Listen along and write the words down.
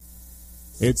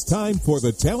It's time for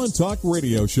the Talent Talk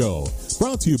Radio Show,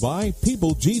 brought to you by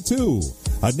People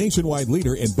G2, a nationwide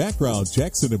leader in background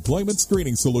checks and employment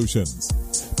screening solutions.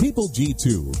 People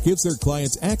G2 gives their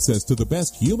clients access to the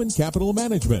best human capital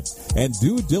management and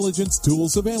due diligence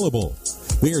tools available.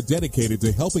 They are dedicated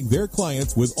to helping their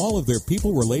clients with all of their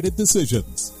people-related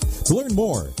decisions. To learn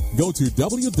more, go to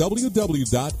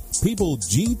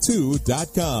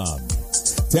www.peopleg2.com.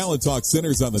 Talent Talk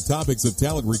centers on the topics of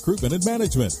talent recruitment and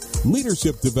management,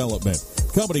 leadership development,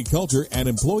 company culture, and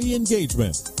employee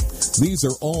engagement. These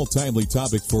are all timely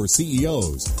topics for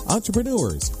CEOs,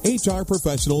 entrepreneurs, HR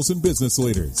professionals, and business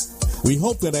leaders. We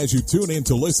hope that as you tune in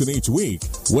to listen each week,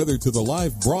 whether to the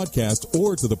live broadcast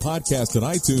or to the podcast on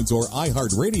iTunes or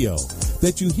iHeartRadio,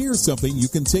 that you hear something you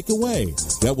can take away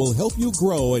that will help you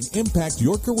grow and impact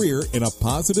your career in a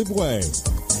positive way.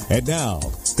 And now,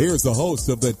 here's the host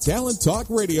of the Talent Talk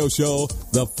Radio Show,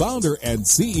 the founder and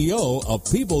CEO of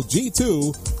People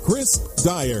G2, Chris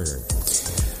Dyer.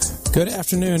 Good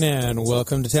afternoon and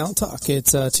welcome to Talent Talk.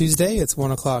 It's Tuesday. It's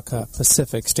 1 o'clock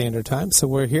Pacific Standard Time. So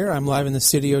we're here. I'm live in the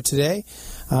studio today,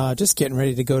 just getting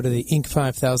ready to go to the Inc.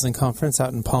 5000 conference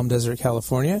out in Palm Desert,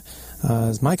 California.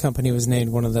 As my company was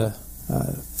named one of the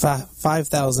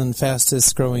 5,000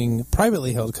 fastest growing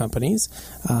privately held companies.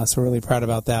 So we're really proud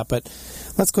about that. But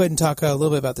let's go ahead and talk a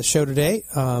little bit about the show today.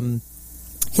 In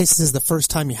case this is the first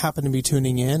time you happen to be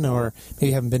tuning in, or maybe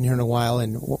you haven't been here in a while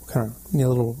and kind of need a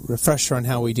little refresher on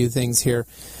how we do things here.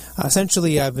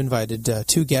 Essentially, I've invited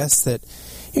two guests that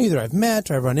either I've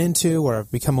met or I've run into or I've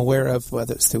become aware of,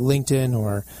 whether it's through LinkedIn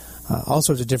or all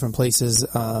sorts of different places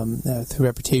through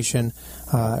reputation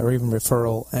or even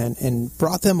referral, and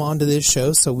brought them onto this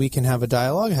show so we can have a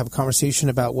dialogue, have a conversation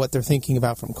about what they're thinking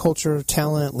about from culture,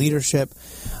 talent, leadership,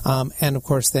 and of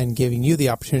course then giving you the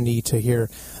opportunity to hear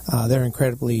their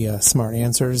incredibly smart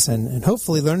answers and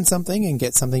hopefully learn something and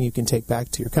get something you can take back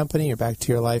to your company or back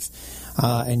to your life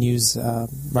and use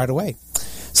right away.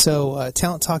 So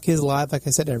Talent Talk is live, like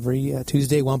I said, every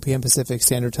Tuesday, 1 p.m. Pacific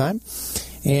Standard Time.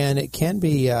 And it can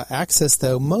be accessed,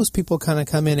 though. Most people kind of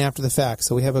come in after the fact.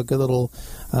 So we have a good little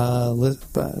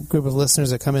group of listeners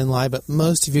that come in live. But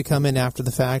most of you come in after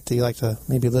the fact. You like to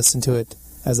maybe listen to it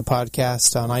as a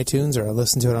podcast on iTunes or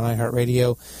listen to it on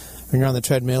iHeartRadio when you're on the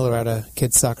treadmill or at a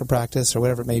kid's soccer practice or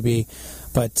whatever it may be.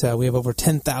 But we have over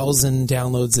 10,000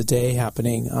 downloads a day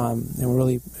happening. And we're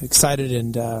really excited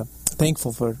and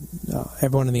thankful for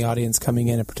everyone in the audience coming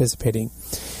in and participating.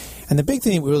 And the big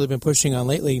thing that we've really been pushing on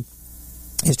lately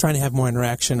is trying to have more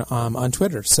interaction on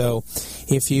Twitter. So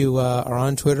if you are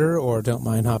on Twitter or don't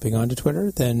mind hopping onto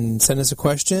Twitter, then send us a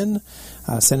question,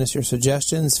 send us your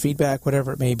suggestions, feedback,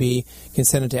 whatever it may be. You can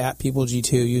send it to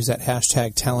 @PeopleG2, use that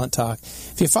hashtag Talent Talk.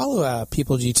 If you follow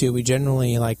PeopleG2, we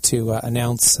generally like to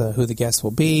announce who the guests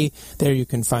will be. There you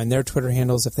can find their Twitter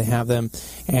handles if they have them,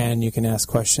 and you can ask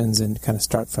questions and kind of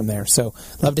start from there. So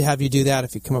love to have you do that.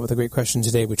 If you come up with a great question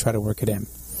today, we try to work it in.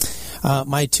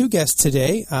 My two guests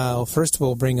today, first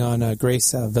we'll bring on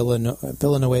Grace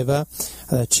Villanueva,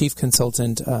 Chief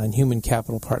Consultant in Human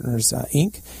Capital Partners,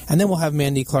 Inc., and then we'll have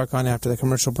Mandy Clark on after the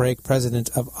commercial break, President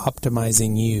of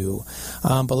Optimizing You.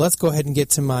 But let's go ahead and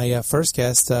get to my first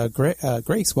guest.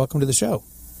 Grace, welcome to the show.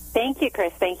 Thank you,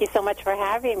 Chris. Thank you so much for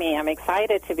having me. I'm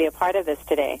excited to be a part of this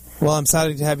today. Well, I'm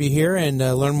excited to have you here and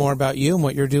learn more about you and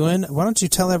what you're doing. Why don't you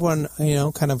tell everyone,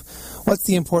 kind of what's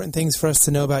the important things for us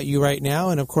to know about you right now?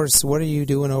 And, of course, what are you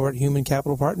doing over at Human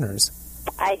Capital Partners?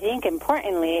 I think,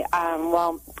 importantly,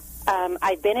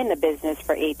 I've been in the business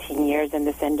for 18 years in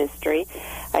this industry.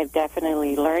 I've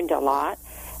definitely learned a lot.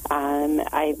 I'm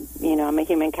a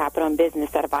human capital and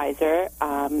business advisor,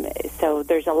 so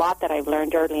there's a lot that I've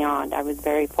learned early on. I was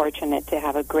very fortunate to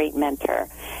have a great mentor,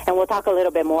 and we'll talk a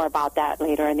little bit more about that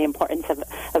later and the importance of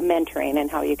mentoring and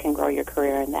how you can grow your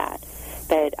career in that.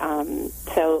 But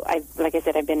like I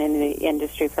said, I've been in the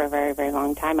industry for a very, very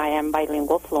long time. I am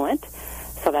bilingual fluent,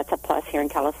 so that's a plus here in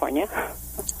California.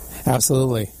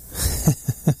 Absolutely.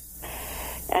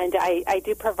 And I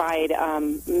do provide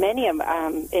many of,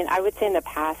 and I would say in the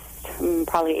past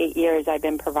probably 8 years, I've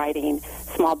been providing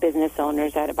small business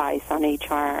owners advice on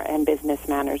HR and business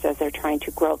manners as they're trying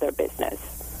to grow their business.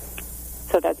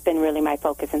 So that's been really my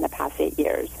focus in the past 8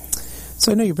 years.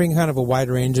 So I know you bring kind of a wide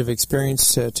range of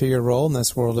experience to your role in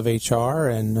this world of HR,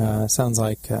 and sounds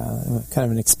like kind of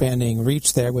an expanding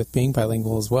reach there with being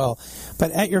bilingual as well.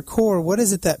 But at your core, what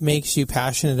is it that makes you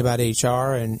passionate about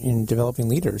HR and in developing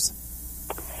leaders?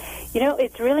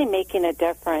 It's really making a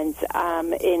difference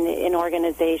in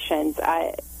organizations.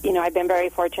 I've been very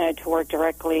fortunate to work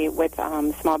directly with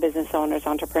small business owners,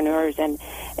 entrepreneurs, and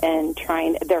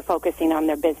they're focusing on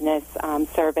their business,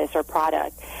 service, or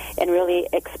product, and really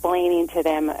explaining to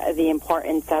them the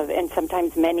importance of, and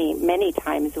sometimes many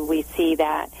times we see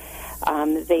that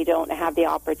they don't have the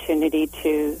opportunity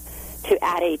to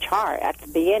add HR at the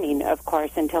beginning, of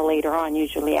course, until later on,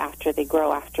 usually after they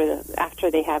grow,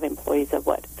 after they have employees of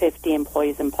 50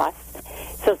 employees and plus.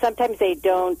 So sometimes they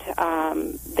don't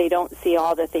see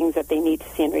all the things that they need to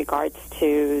see in regards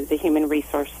to the human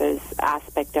resources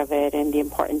aspect of it and the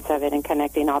importance of it and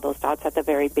connecting all those dots at the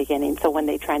very beginning. So when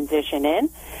they transition in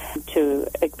to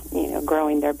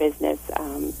growing their business,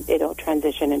 it'll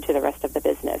transition into the rest of the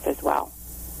business as well.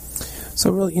 So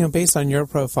really, based on your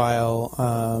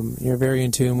profile, you're very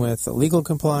in tune with legal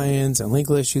compliance and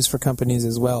legal issues for companies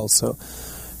as well. So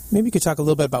maybe you could talk a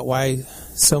little bit about why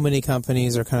so many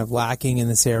companies are kind of lacking in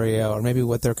this area, or maybe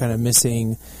what they're kind of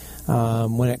missing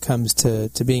when it comes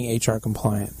to being HR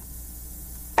compliant.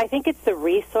 I think it's the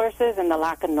resources and the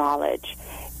lack of knowledge.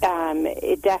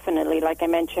 It definitely, like I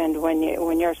mentioned, when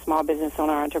you're a small business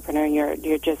owner, entrepreneur, and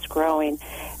you're just growing,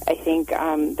 I think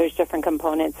there's different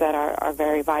components that are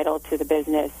very vital to the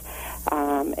business,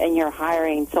 and you're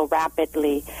hiring so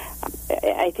rapidly.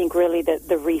 I think really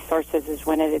the resources is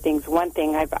one of the things. One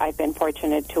thing I've been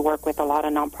fortunate to work with a lot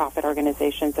of nonprofit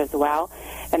organizations as well,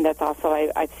 and that's also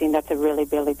I've seen that's a really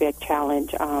big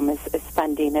challenge is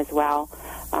funding as well.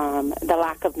 The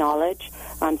lack of knowledge.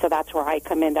 So that's where I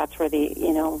come in. That's where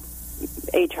the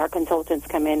HR consultants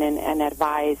come in and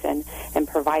advise and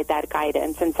provide that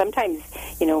guidance. And sometimes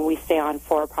we stay on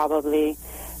for probably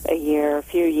a year, a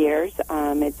few years.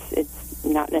 It's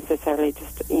not necessarily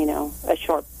just a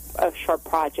short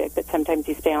project, but sometimes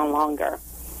you stay on longer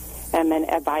and then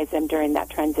advise them during that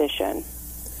transition.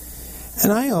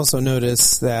 And I also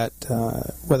notice that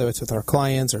whether it's with our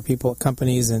clients or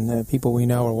companies and people we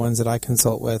know or ones that I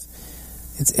consult with,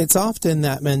 it's often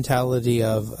that mentality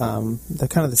of the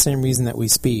kind of the same reason that we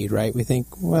speed, right? We think,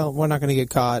 well, we're not going to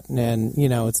get caught, and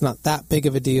it's not that big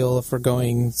of a deal if we're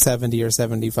going 70 or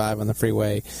 75 on the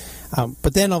freeway.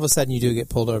 But then all of a sudden you do get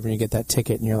pulled over and you get that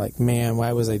ticket, and you're like, man,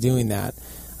 why was I doing that?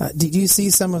 Do you see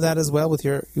some of that as well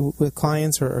with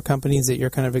clients or companies that you're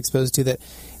kind of exposed to, that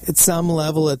at some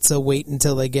level it's a wait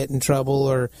until they get in trouble,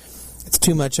 or it's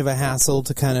too much of a hassle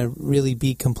to kind of really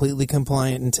be completely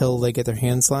compliant until they get their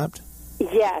hands slapped?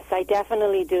 Yes, I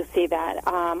definitely do see that.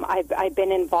 I've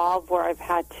been involved where I've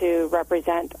had to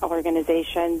represent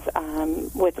organizations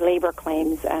with labor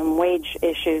claims and wage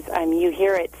issues. You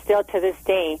hear it still to this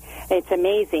day. It's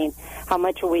amazing how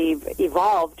much we've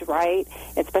evolved, right?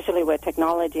 Especially with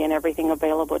technology and everything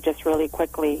available just really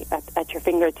quickly at your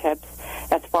fingertips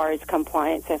as far as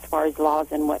compliance, as far as laws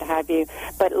and what have you.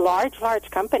 But large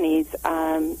companies...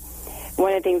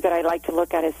 one of the things that I like to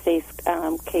look at is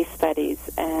case studies,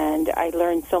 and I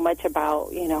learned so much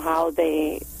about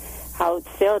how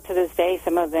still to this day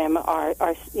some of them are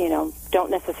don't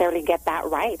necessarily get that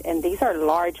right, and these are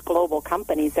large global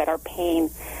companies that are paying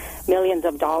millions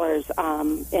of dollars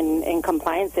in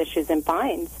compliance issues and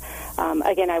fines.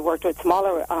 Again, I worked with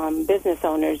smaller business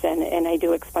owners, and I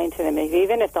do explain to them,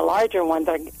 even if the larger ones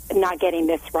are not getting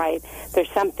this right, there's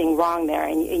something wrong there,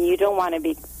 and you don't want to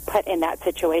be put in that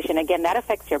situation. Again, that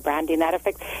affects your branding.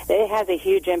 It has a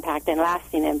huge impact and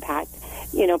lasting impact.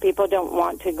 People don't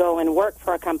want to go and work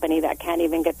for a company that can't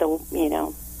even get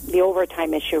the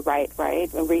overtime issue right?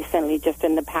 Recently, just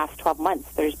in the past 12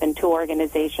 months, there's been 2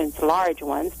 organizations, large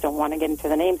ones, don't want to get into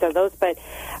the names of those, but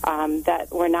that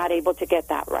were not able to get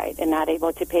that right and not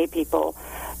able to pay people,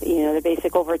 the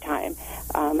basic overtime.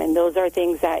 And those are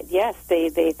things that, yes, they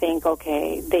think,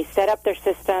 okay, they set up their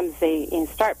systems, they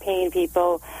start paying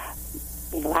people,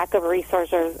 lack of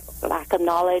resources, lack of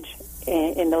knowledge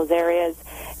in those areas.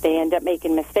 They end up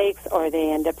making mistakes, or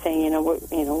they end up saying,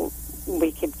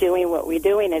 we keep doing what we're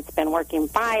doing. It's been working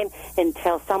fine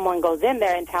until someone goes in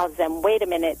there and tells them, wait a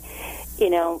minute, you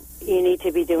need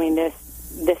to be doing this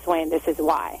way, and this is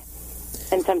why.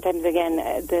 And sometimes, again,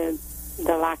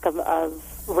 the lack of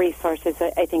resources,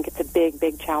 I think it's a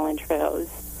big challenge for those.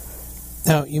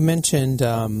 Now, you mentioned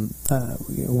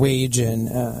wage and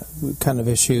kind of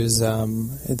issues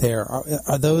there.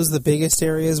 Are those the biggest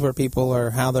areas where people are,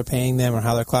 how they're paying them or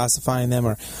how they're classifying them?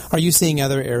 Or are you seeing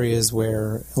other areas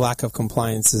where lack of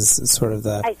compliance is sort of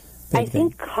the I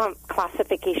think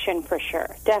classification for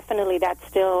sure. Definitely, that's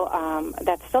still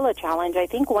a challenge. I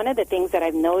think one of the things that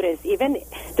I've noticed, even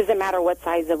doesn't matter what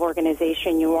size of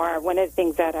organization you are, one of the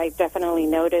things that I've definitely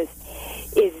noticed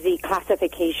is the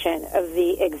classification of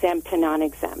the exempt to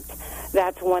non-exempt.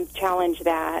 that's one challenge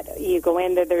that you go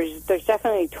in there. There's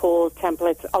definitely tools,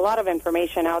 templates, a lot of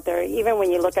information out there. Even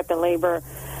when you look at the labor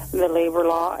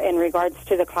law in regards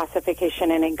to the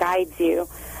classification, and it guides you.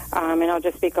 And I'll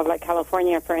just speak of like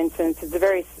California, for instance. It's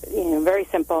very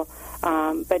simple.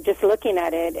 But just looking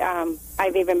at it,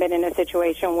 I've even been in a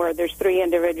situation where there's 3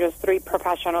 individuals, 3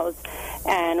 professionals,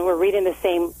 and we're reading the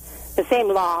same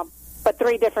law, but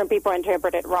 3 different people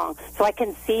interpret it wrong. So I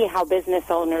can see how business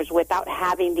owners, without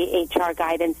having the HR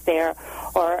guidance there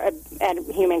or a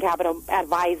human capital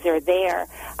advisor there,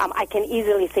 I can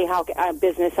easily see how a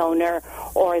business owner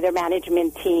or their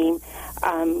management team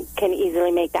can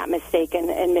easily make that mistake and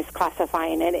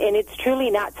misclassifying it. And it's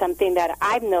truly not something that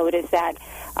I've noticed that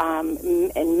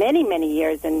in many, many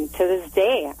years, and to this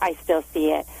day I still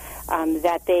see it,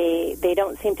 that they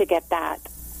don't seem to get that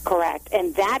correct.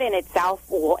 And that in itself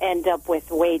will end up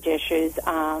with wage issues,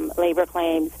 labor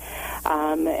claims,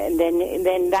 and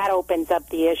then that opens up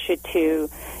the issue to,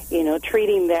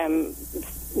 treating them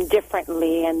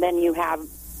differently, and then you have,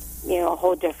 a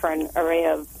whole different array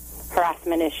of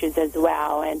harassment issues as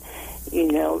well, and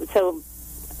so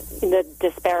the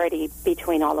disparity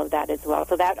between all of that as well.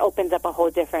 So that opens up a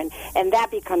whole different, and that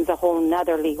becomes a whole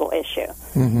nother legal issue.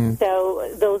 Mm-hmm.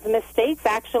 So those mistakes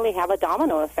actually have a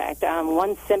domino effect.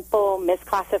 One simple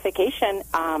misclassification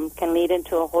can lead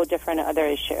into a whole different other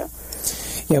issue.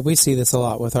 Yeah, we see this a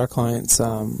lot with our clients.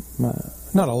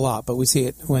 Not a lot, but we see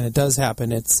it when it does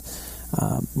happen. It's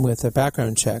with their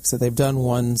background checks, that they've done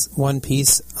one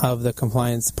piece of the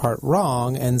compliance part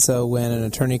wrong, and so when an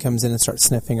attorney comes in and starts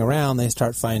sniffing around, they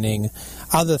start finding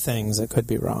other things that could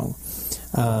be wrong,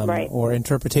 right, or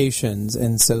interpretations,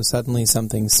 and so suddenly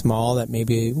something small that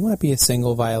maybe might be a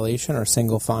single violation or a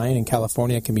single fine in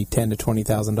California, it can be $10,000 to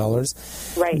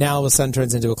 $20,000. Right. Now all of a sudden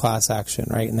turns into a class action,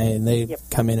 right? And they yep.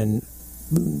 come in and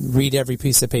read every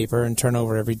piece of paper and turn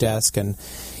over every desk, and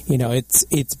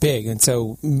it's big, and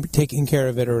so taking care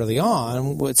of it early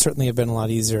on would certainly have been a lot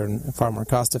easier and far more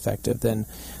cost effective than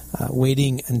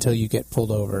waiting until you get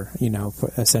pulled over,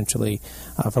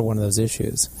 for one of those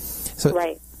issues. So,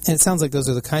 right. And it sounds like those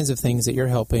are the kinds of things that you're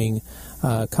helping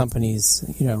companies,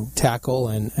 tackle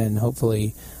and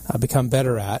hopefully become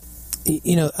better at.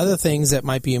 Other things that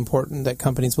might be important that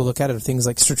companies will look at are things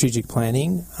like strategic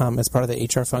planning as part of the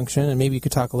HR function. And maybe you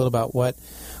could talk a little about what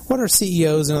are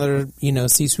CEOs and other,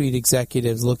 C-suite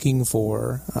executives looking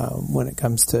for when it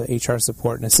comes to HR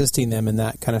support and assisting them in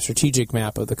that kind of strategic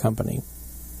map of the company.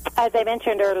 As I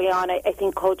mentioned early on, I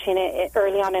think coaching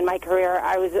early on in my career,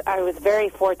 I was very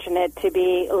fortunate to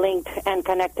be linked and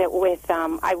connected with.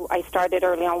 I started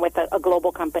early on with a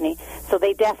global company, so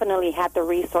they definitely had the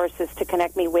resources to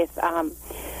connect me with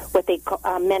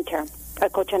a mentor, a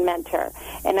coach and mentor,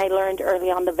 and I learned early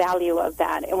on the value of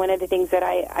that. And one of the things that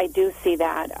I do see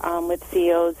that with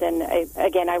CEOs, and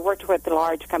I worked with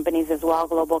large companies as well,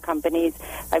 global companies.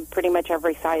 Pretty much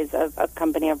every size of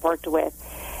company I've worked with.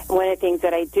 One of the things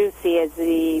that I do see is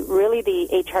the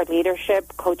HR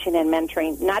leadership, coaching and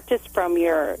mentoring, not just from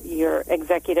your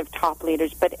executive top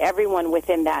leaders, but everyone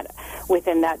within that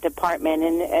department.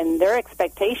 And their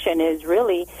expectation is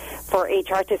really for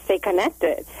HR to stay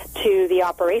connected to the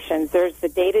operations. There's the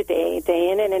day-to-day, day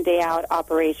in and day out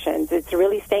operations. It's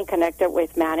really staying connected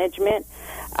with management.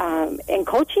 And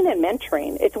coaching and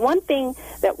mentoring. It's one thing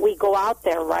that we go out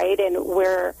there, right, and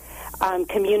we're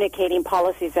communicating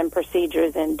policies and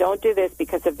procedures, and don't do this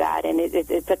because of that, and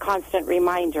it's a constant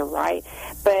reminder, right?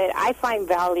 But I find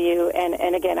value,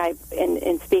 and again,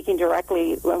 in speaking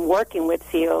directly when working with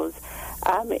CEOs,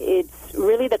 it's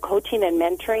really the coaching and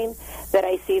mentoring that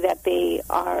I see that they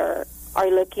are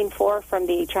looking for from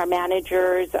the HR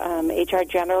managers, HR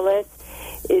generalists,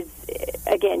 is,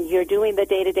 again, you're doing the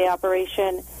day-to-day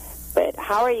operation, but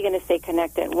how are you going to stay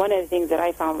connected? One of the things that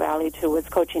I found value to was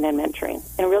coaching and mentoring,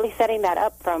 and really setting that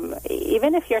up from,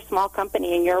 even if you're a small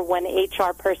company and you're one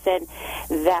HR person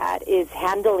that is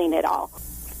handling it all,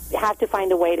 you have to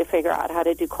find a way to figure out how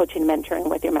to do coaching and mentoring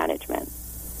with your management.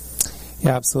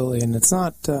 Yeah, absolutely. And it's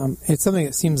not, it's something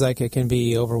that seems like it can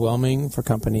be overwhelming for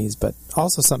companies, but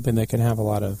also something that can have a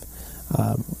lot of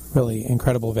really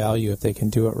incredible value if they can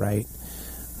do it right.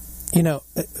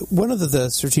 One of the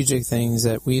strategic things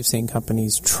that we've seen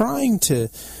companies trying to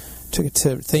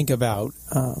think about,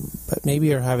 but maybe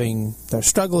they're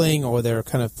struggling, or they're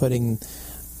kind of putting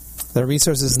their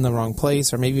resources in the wrong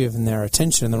place, or maybe even their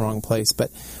attention in the wrong place,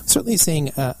 but certainly seeing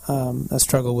a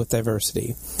struggle with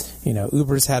diversity.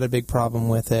 Uber's had a big problem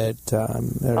with it.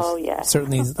 There's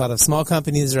certainly a lot of small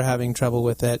companies that are having trouble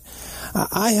with it.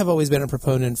 I have always been a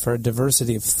proponent for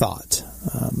diversity of thought.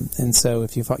 And so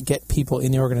if you get people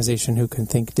in the organization who can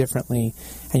think differently,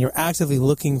 and you're actively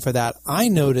looking for that, I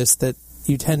notice that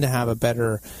you tend to have a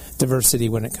better diversity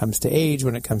when it comes to age,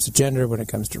 when it comes to gender, when it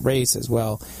comes to race as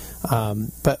well.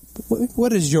 But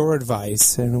what is your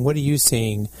advice, and what are you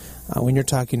seeing when you're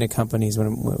talking to companies,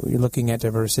 when you're looking at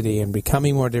diversity and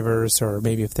becoming more diverse, or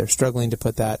maybe if they're struggling to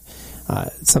put that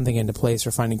something into place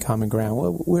or finding common ground?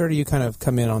 Where do you kind of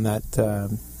come in on that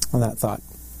thought?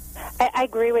 I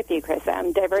agree with you, Chris.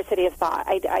 Diversity of thought.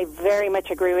 I very much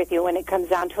agree with you. When it comes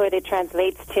down to it, it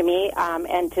translates to me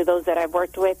and to those that I've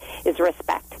worked with is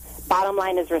respect. Bottom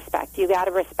line is respect. You got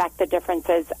to respect the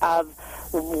differences of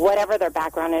whatever their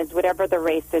background is, whatever their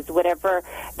race is, whatever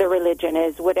their religion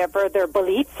is, whatever their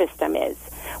belief system is,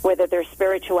 whether their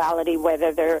spirituality,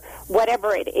 whether their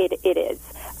whatever it is.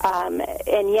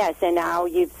 And yes, and now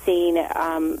you've seen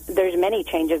there's many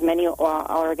changes, many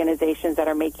organizations that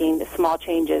are making small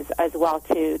changes as well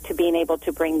to being able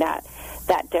to bring that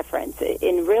difference.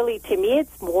 And really, to me,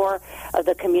 it's more of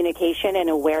the communication and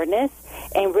awareness,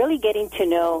 and really getting to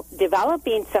know,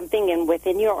 developing something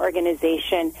within your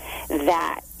organization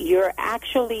that you're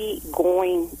actually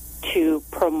going to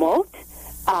promote,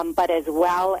 but as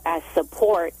well as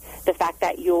support the fact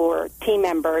that your team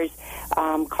members,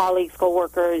 colleagues,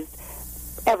 coworkers,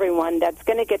 everyone that's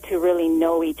going to get to really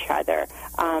know each other.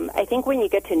 I think when you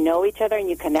get to know each other and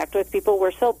you connect with people,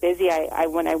 we're so busy.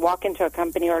 When I walk into a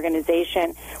company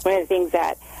organization, one of the things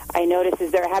that I notice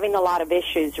is they're having a lot of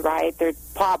issues, right? There are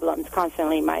problems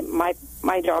constantly.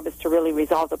 My job is to really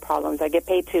resolve the problems. I get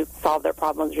paid to solve their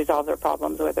problems, resolve their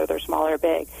problems, whether they're small or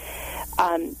big.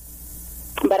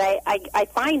 But I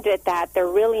find it that they're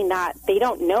really not, they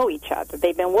don't know each other.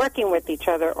 They've been working with each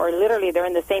other, or literally they're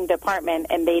in the same department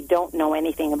and they don't know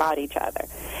anything about each other.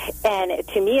 And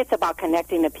to me, it's about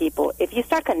connecting the people. If you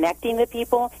start connecting the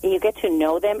people and you get to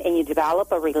know them and you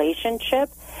develop a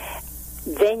relationship,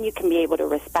 then you can be able to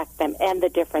respect them and the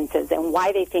differences and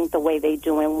why they think the way they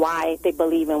do and why they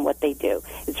believe in what they do.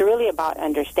 It's really about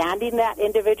understanding that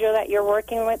individual that you're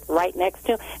working with right next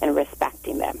to and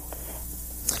respecting them.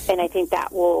 And I think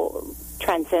that will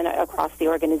transcend across the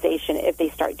organization if they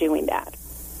start doing that.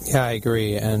 Yeah, I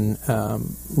agree. And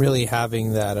really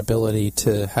having that ability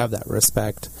to have that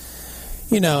respect,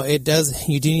 you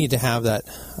do need to have that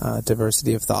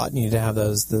diversity of thought. You need to have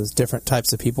those different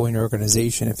types of people in your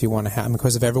organization if you want to have them.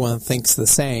 Because if everyone thinks the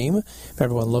same, if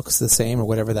everyone looks the same, or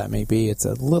whatever that may be, it's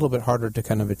a little bit harder to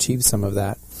kind of achieve some of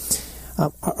that.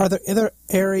 Are there other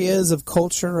areas of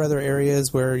culture, other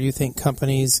areas where you think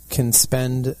companies can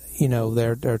spend,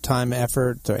 their time,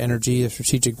 effort, their energy, their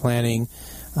strategic planning,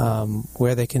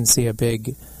 where they can see a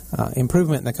big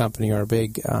improvement in the company, or a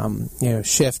big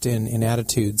shift in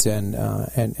attitudes and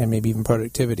maybe even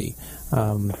productivity?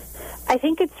 I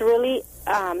think it's really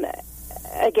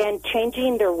again,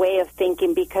 changing their way of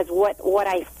thinking, because what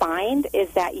I find is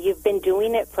that you've been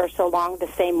doing it for so long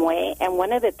the same way, and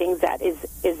one of the things that is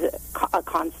a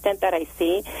constant that I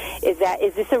see is that,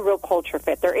 is this a real culture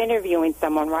fit? They're interviewing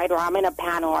someone, right? Or I'm in a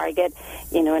panel, or I get,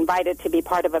 invited to be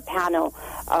part of a panel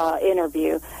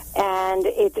interview, and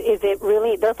is it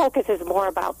really, their focus is more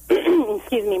about,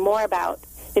 more about,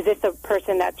 is this a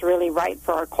person that's really right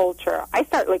for our culture? I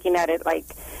start looking at it like,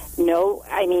 no,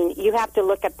 you have to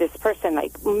look at this person.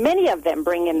 Like, many of them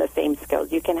bring in the same skills.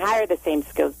 You can hire the same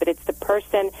skills, but it's the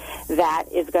person that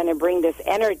is going to bring this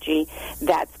energy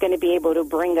that's going to be able to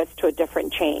bring us to a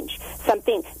different change.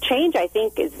 Change, I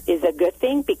think, is a good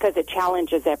thing because it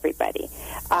challenges everybody.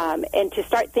 And to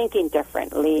start thinking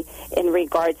differently in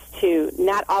regards to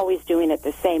not always doing it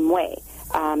the same way.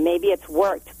 Maybe it's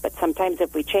worked, but sometimes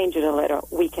if we change it a little,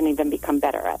 we can even become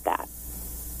better at that.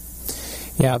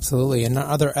 Yeah, absolutely. And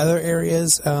are there other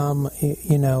areas,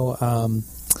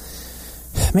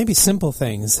 maybe simple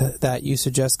things that you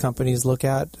suggest companies look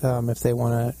at if they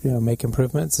want to make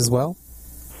improvements as well?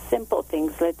 Simple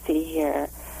things. Let's see here.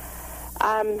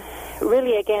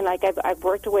 Really, again, like I've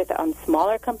worked with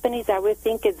smaller companies, I would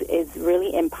think is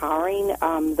really empowering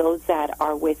those that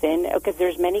are within, because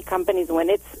there's many companies when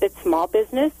it's small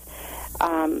business,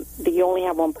 you only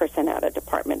have one person at a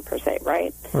department per se,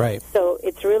 right? Right. So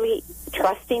it's really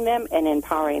trusting them and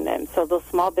empowering them. So those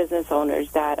small business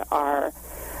owners that are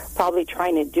probably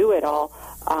trying to do it all,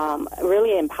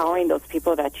 really empowering those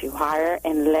people that you hire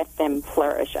and let them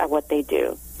flourish at what they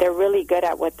do. They're really good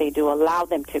at what they do. Allow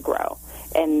them to grow.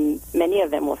 And many of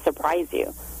them will surprise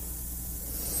you.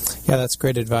 Yeah, that's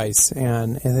great advice.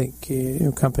 And I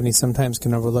think companies sometimes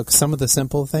can overlook some of the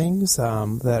simple things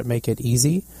that make it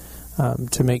easy.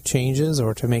 to make changes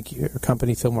or to make your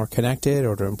company feel more connected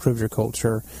or to improve your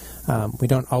culture. We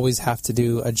don't always have to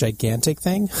do a gigantic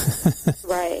thing.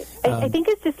 Right. I think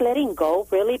it's just letting go,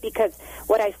 really, because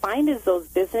what I find is those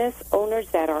business owners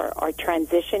that are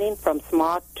transitioning from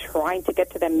small, trying to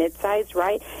get to the mid-size,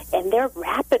 right, and they're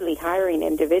rapidly hiring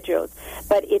individuals,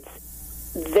 but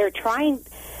they're trying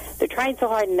so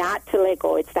hard not to let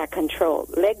go. It's that control.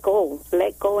 Let go,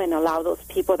 and allow those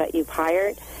people that you've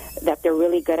hired, that they're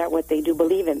really good at what they do,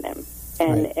 believe in them,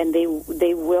 and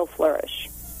they will flourish.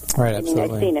 Right, I absolutely.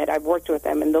 mean, I've seen it. I've worked with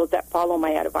them, and those that follow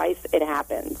my advice, it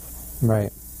happens.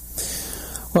 Right.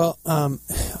 Well,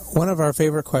 one of our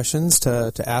favorite questions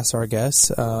to ask our guests,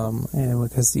 and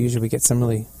because usually we get some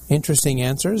really interesting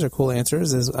answers or cool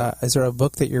answers, is there a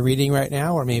book that you're reading right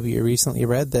now, or maybe you recently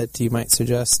read, that you might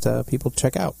suggest people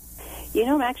check out? You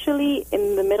know, I'm actually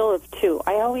in the middle of two.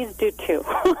 I always do two.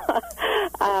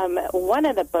 One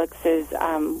of the books is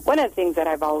one of the things that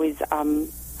I've always have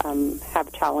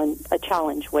a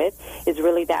challenge with is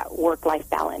really that work-life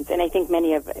balance, and I think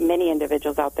many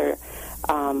individuals out there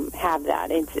have that.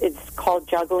 It's called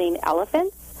Juggling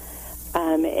Elephants,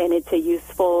 and it's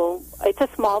a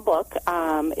small book.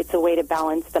 It's a way to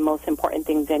balance the most important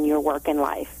things in your work and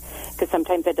life, because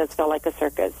sometimes it does feel like a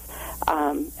circus.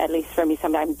 At least for me,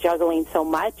 sometimes I'm juggling so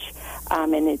much,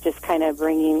 and it just kind of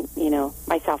bringing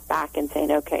myself back and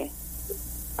saying, okay.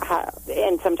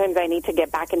 And sometimes I need to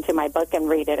get back into my book and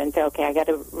read it and say, okay, I got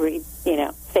to read,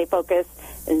 stay focused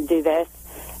and do this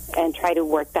and try to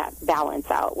work that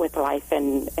balance out with life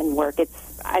and work.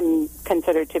 I'm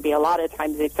considered to be a lot of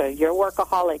times you're a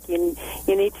workaholic. You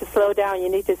need to slow down. You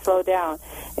need to slow down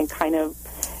and kind of,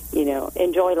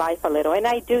 enjoy life a little. And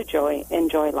I do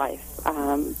enjoy life,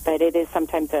 but it is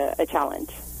sometimes a challenge.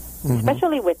 Mm-hmm.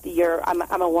 Especially with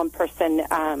I'm a one-person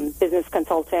business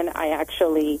consultant. I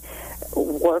actually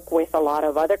work with a lot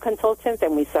of other consultants,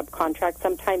 and we subcontract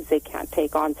sometimes. They can't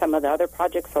take on some of the other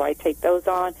projects, so I take those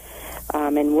on.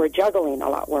 And we're juggling a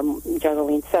lot. We're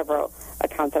juggling several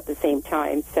accounts at the same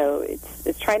time. So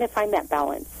it's trying to find that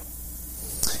balance.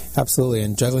 Absolutely,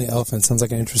 and Juggling Elephants sounds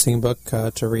like an interesting book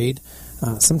to read.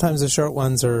 Sometimes the short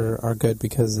ones are good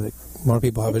because more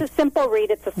people have it. It's a simple read.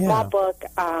 It's a small book,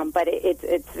 but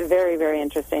it's very, very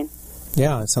interesting.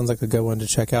 Yeah, it sounds like a good one to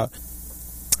check out.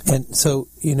 And so,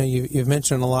 you've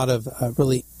mentioned a lot of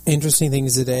really interesting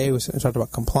things today. We talked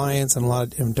about compliance and a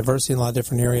lot of diversity in a lot of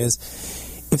different areas.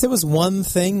 If there was one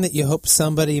thing that you hope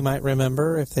somebody might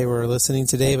remember if they were listening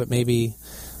today, but maybe,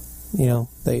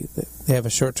 they have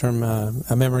a short-term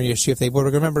a memory issue, if they were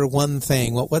to remember one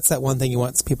thing, what's that one thing you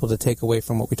want people to take away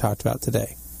from what we talked about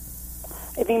today?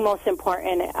 I think most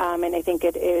important, and I think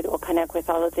it will connect with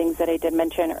all the things that I did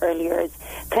mention earlier, is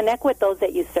connect with those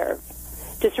that you serve.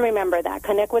 Just remember that.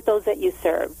 Connect with those that you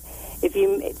serve. If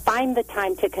you find the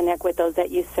time to connect with those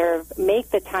that you serve, make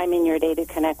the time in your day to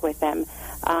connect with them,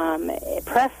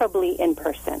 preferably in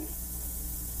person.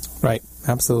 Right.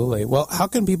 Absolutely. Well, how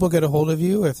can people get a hold of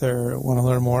you if they want to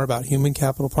learn more about Human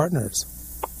Capital Partners?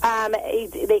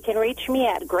 They can reach me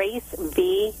at Grace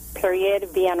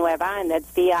Villanueva, and that's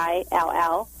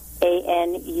Villanueva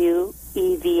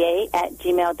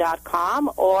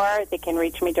 @gmail.com, or they can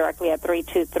reach me directly at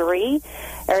 323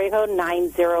 area code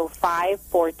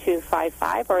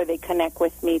 905-4255, or they connect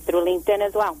with me through LinkedIn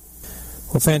as well.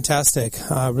 Well, fantastic.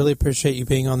 I really appreciate you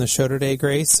being on the show today,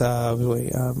 Grace.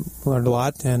 We learned a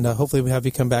lot, and hopefully we have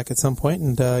you come back at some point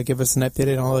and give us an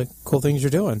update on all the cool things you're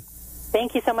doing.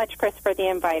 Thank you so much, Chris, for the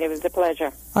invite. It was a pleasure.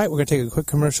 All right, we're going to take a quick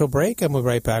commercial break, and we'll be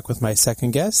right back with my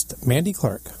second guest, Mandy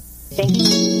Clark. Thank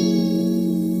you.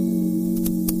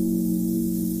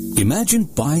 Imagine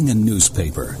buying a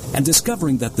newspaper and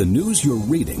discovering that the news you're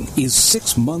reading is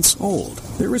 6 months old.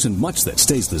 There isn't much that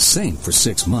stays the same for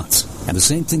 6 months. And the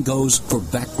same thing goes for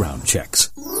background checks.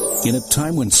 In a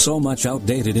time when so much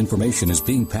outdated information is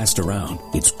being passed around,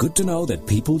 it's good to know that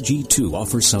People G2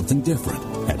 offers something different.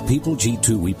 At People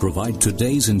G2, we provide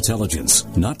today's intelligence,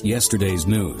 not yesterday's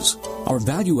news. Our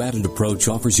value-added approach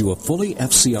offers you a fully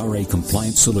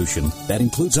FCRA-compliant solution that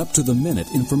includes up-to-the-minute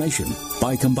information.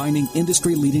 By combining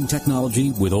industry-leading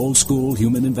technology with old-school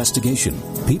human investigation,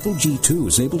 People G2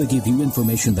 is able to give you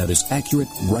information that is accurate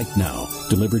right now,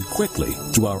 delivered quickly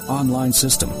to our online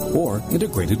system, or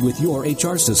integrated with your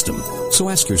HR system. So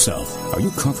ask yourself, are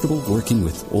you comfortable working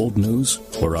with old news,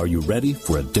 or are you ready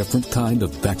for a different kind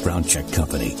of background check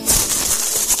company?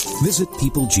 Visit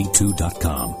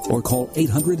peopleg2.com or call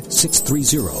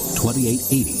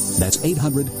 800-630-2880. That's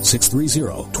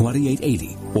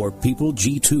 800-630-2880 or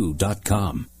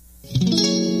peopleg2.com.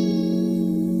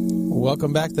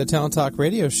 Welcome back to the Talent Talk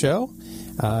Radio Show.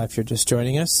 If you're just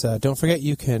joining us, don't forget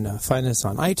you can find us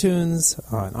on iTunes,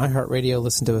 on iHeartRadio,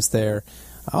 listen to us there.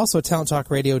 Also,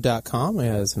 TalentTalkRadio.com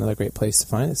is another great place to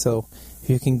find it. So if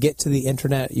you can get to the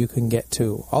internet, you can get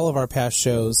to all of our past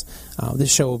shows.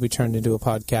 This show will be turned into a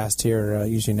podcast here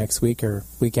usually next week or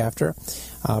week after,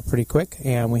 pretty quick.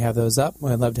 And we have those up.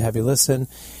 We'd love to have you listen.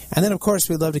 And then, of course,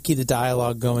 we'd love to keep the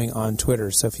dialogue going on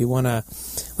Twitter. So if you want to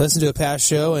listen to a past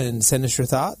show and send us your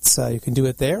thoughts, you can do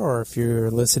it there. Or if you're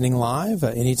listening live,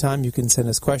 anytime you can send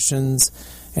us questions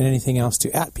and anything else to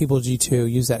 @PeopleG2.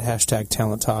 Use that hashtag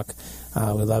Talent Talk.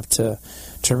 We'd love to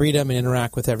read them and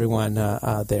interact with everyone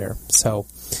there. So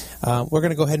we're going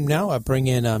to go ahead and now bring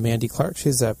in Mandy Clark.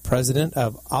 She's the president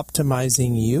of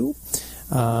Optimizing You.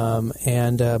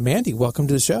 And Mandy, welcome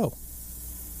to the show.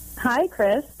 Hi,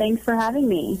 Chris. Thanks for having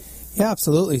me. Yeah,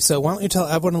 absolutely. So why don't you tell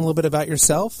everyone a little bit about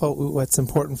yourself, what's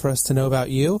important for us to know about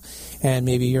you, and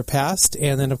maybe your past,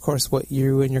 and then, of course, what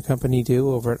you and your company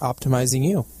do over at Optimizing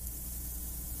You.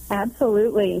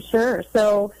 Absolutely. Sure.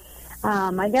 So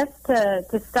I guess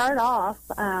to start off,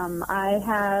 I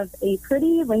have a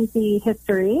pretty lengthy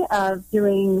history of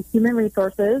doing human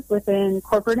resources within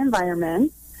corporate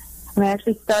environments. I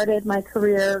actually started my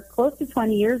career close to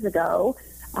 20 years ago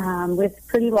with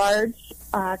pretty large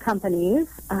companies.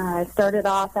 I started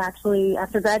off actually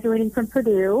after graduating from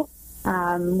Purdue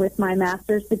with my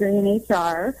master's degree in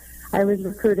HR. I was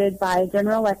recruited by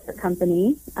General Electric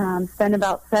Company, spent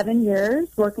about 7 years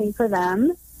working for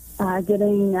them.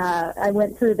 I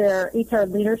went through their HR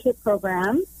leadership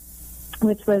program,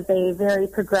 which was a very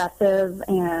progressive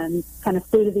and kind of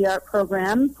state-of-the-art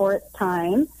program for its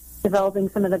time, developing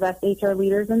some of the best HR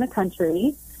leaders in the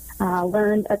country.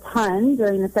 Learned a ton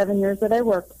during the 7 years that I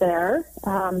worked there.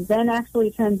 Then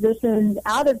actually transitioned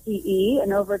out of GE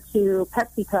and over to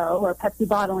PepsiCo, or Pepsi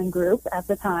Bottling Group at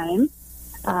the time,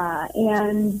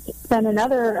 and spent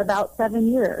another about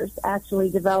 7 years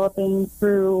actually developing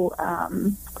through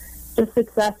just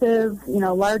successive,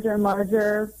 larger and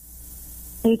larger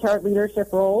HR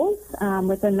leadership roles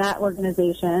within that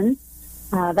organization.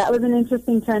 That was an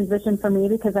interesting transition for me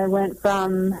because I went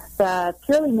from the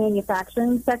purely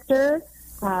manufacturing sector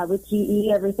with GE.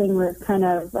 Everything was kind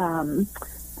of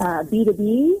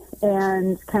B2B,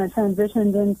 and kind of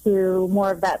transitioned into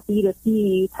more of that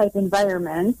B2C type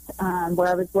environment where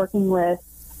I was working with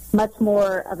much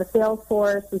more of a sales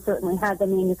force. We certainly had the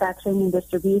manufacturing and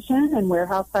distribution and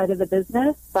warehouse side of the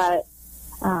business, but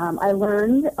I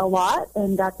learned a lot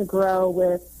and got to grow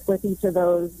with each of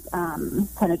those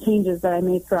kind of changes that I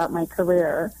made throughout my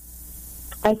career.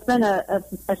 I spent a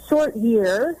short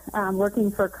year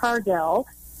working for Cargill,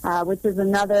 which is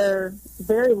another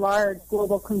very large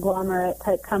global conglomerate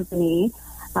type company.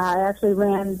 I actually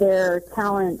ran their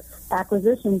talent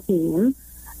acquisition team.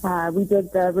 We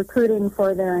did the recruiting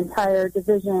for their entire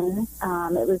division.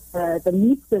 It was the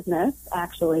meat business,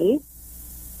 actually.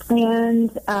 And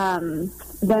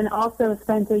then also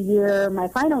spent a year, my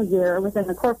final year, within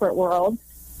the corporate world,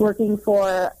 working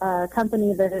for a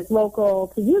company that is local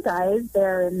to you guys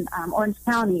there in Orange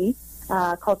County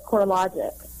called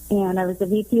CoreLogic. And I was the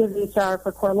VP of HR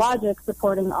for CoreLogic,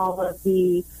 supporting all of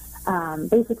the,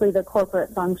 basically the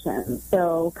corporate functions,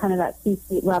 so kind of that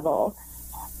C-suite level.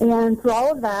 And through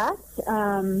all of that,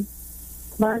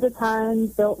 learned a ton,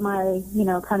 built my,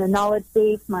 kind of knowledge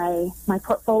base, my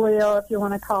portfolio, if you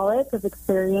want to call it, of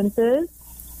experiences.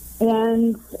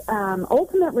 And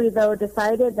ultimately, though,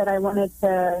 decided that I wanted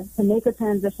to make a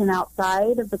transition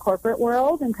outside of the corporate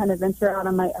world and kind of venture out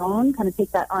on my own, kind of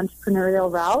take that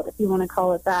entrepreneurial route, if you want to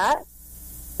call it that.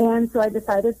 And so I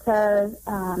decided to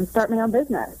start my own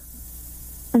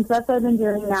business. And so that's what I've been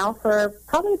doing now for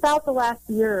probably about the last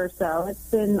year or so.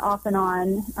 It's been off and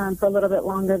on for a little bit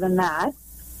longer than that.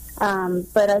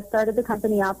 But I started the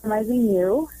company Optimizing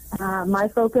You. My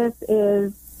focus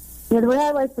is, the way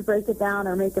I like to break it down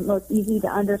or make it most easy to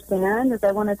understand is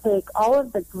I want to take all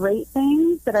of the great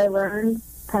things that I learned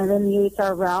kind of in the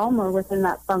HR realm or within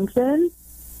that function,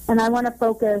 and I want to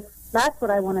focus, that's what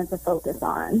I wanted to focus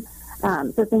on.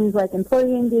 So things like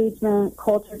employee engagement,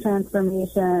 culture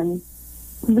transformation,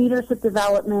 leadership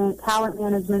development, talent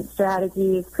management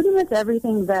strategies, pretty much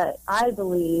everything that I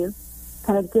believe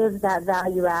kind of gives that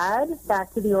value add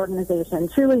back to the organization,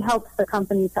 truly helps the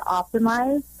company to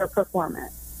optimize their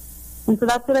performance. And so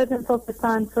that's what I've been focused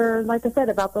on for, like I said,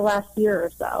 about the last year or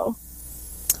so.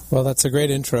 Well, that's a great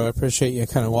intro. I appreciate you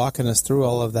kind of walking us through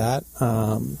all of that.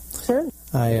 Sure.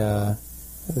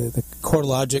 the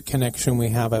CoreLogic connection we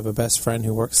have. I have a best friend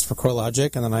who works for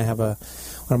CoreLogic, and then I have one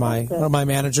of my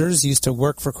managers used to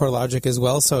work for CoreLogic as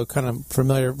well, so kind of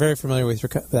very familiar with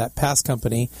that past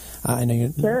company. I know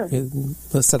you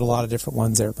listed a lot of different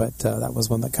ones there, but that was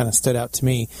one that kind of stood out to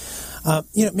me.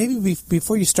 Maybe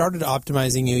before you started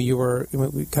Optimizing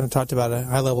we kind of talked about a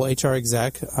high-level HR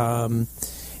exec,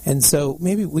 and so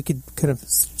maybe we could kind of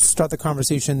start the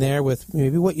conversation there with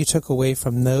maybe what you took away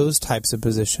from those types of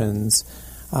positions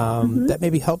that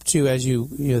maybe helped you as you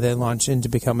then launch in to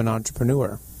become an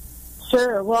entrepreneur.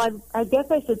 Sure. Well, I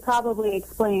guess I should probably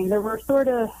explain. There were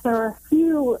a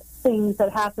few things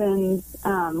that happened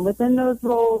within those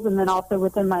roles and then also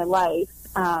within my life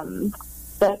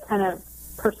that kind of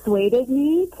persuaded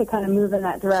me to kind of move in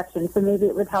that direction. So maybe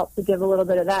it would help to give a little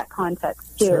bit of that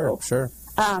context too. Sure.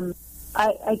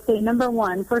 I'd say number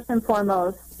one, first and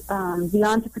foremost, the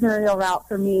entrepreneurial route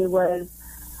for me was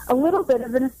a little bit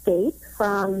of an escape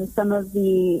from some of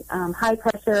the high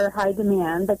pressure, high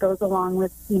demand that goes along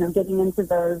with, getting into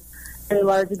those very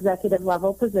large executive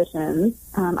level positions.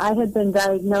 I had been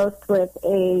diagnosed with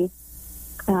a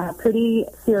pretty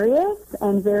serious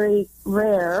and very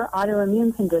rare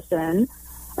autoimmune condition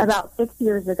about 6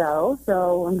 years ago.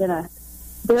 So I'm going to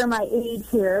bear my age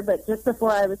here, but just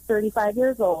before I was 35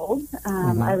 years old,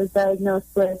 I was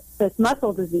diagnosed with this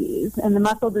muscle disease, and the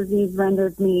muscle disease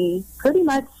rendered me pretty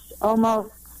much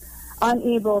almost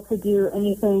unable to do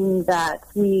anything that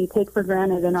we take for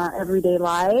granted in our everyday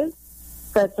lives,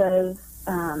 such as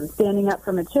standing up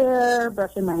from a chair,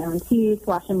 brushing my own teeth,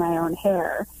 washing my own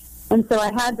hair. And so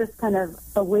I had this kind of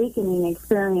awakening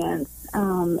experience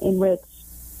in which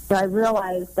I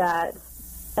realized that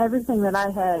everything that I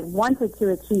had wanted to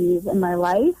achieve in my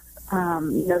life,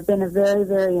 been a very,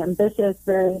 very ambitious,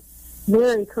 very,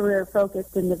 very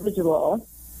career-focused individual.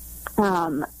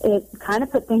 It kind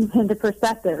of put things into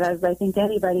perspective, as I think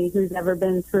anybody who's ever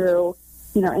been through,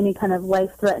 any kind of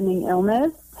life-threatening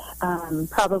illness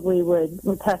probably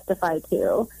would testify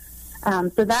to.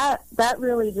 So that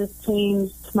really just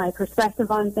changed my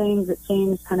perspective on things. It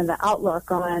changed kind of the outlook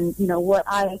on, what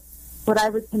I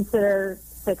would consider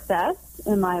success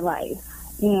in my life.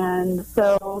 And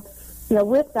so,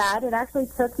 with that, it actually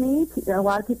took me, a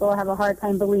lot of people have a hard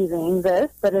time believing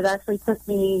this, but it actually took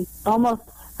me almost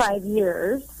 5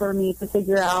 years for me to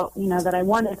figure out, that I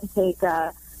wanted to take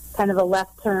a kind of a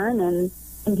left turn and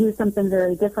do something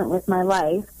very different with my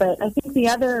life. But I think the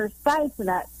other side to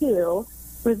that too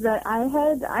was that I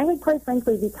had quite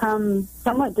frankly become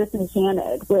somewhat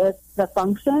disenchanted with the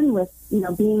function, with,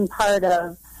 being part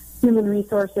of human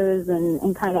resources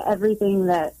and kind of everything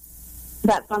that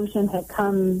function had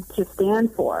come to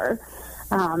stand for.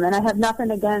 And I have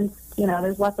nothing against,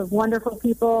 there's lots of wonderful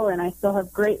people, and I still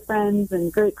have great friends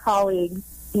and great colleagues,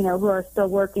 who are still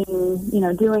working,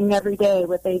 doing every day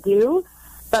what they do.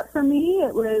 But for me,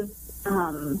 it was,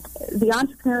 the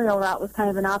entrepreneurial route was kind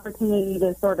of an opportunity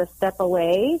to sort of step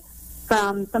away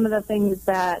from some of the things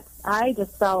that I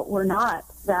just felt were not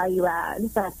value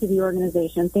add back to the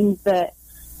organization, things that,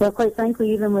 quite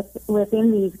frankly, even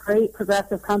within these great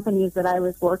progressive companies that I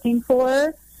was working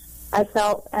for, I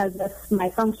felt as if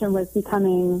my function was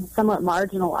becoming somewhat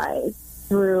marginalized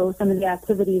through some of the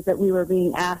activities that we were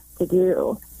being asked to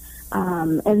do.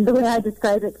 And the way I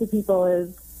describe it to people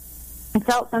is, I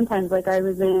felt sometimes like I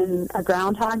was in a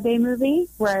Groundhog Day movie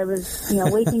where I was,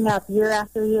 waking up year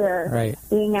after year, right,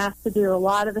 being asked to do a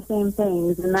lot of the same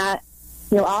things, and that,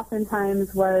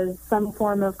 oftentimes was some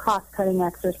form of cost-cutting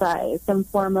exercise, some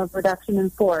form of reduction in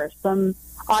force, some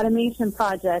automation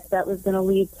project that was going to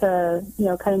lead to,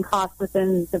 cutting costs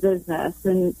within the business.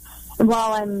 And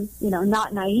while I'm,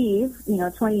 not naive,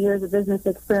 20 years of business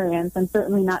experience, I'm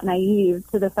certainly not naive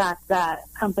to the fact that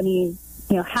companies,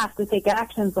 have to take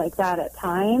actions like that at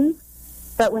times.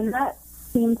 But when that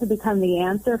seemed to become the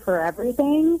answer for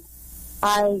everything,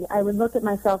 I would look at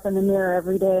myself in the mirror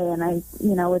every day and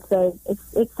I, would say,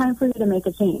 it's time for you to make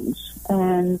a change.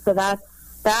 And so that's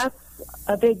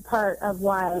a big part of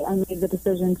why I made the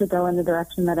decision to go in the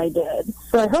direction that I did.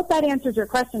 So I hope that answers your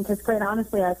question, because quite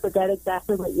honestly, I forget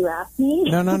exactly what you asked me.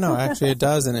 No. Actually, it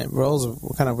does, and it rolls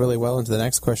kind of really well into the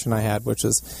next question I had, which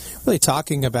is really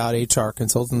talking about HR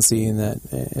consultancy, and that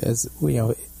as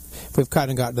we've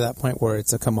kind of gotten to that point where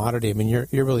it's a commodity. I mean,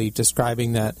 you're really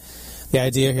describing that. The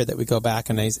idea here that we go back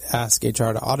and ask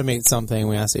HR to automate something,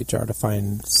 we ask HR to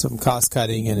find some cost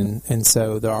cutting, and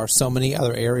so there are so many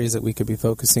other areas that we could be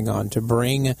focusing on to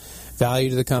bring value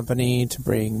to the company, to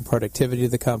bring productivity to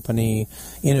the company,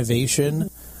 innovation,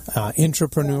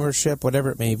 entrepreneurship, whatever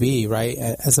it may be, right?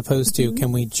 As opposed to,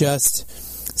 can we just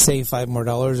save $5 more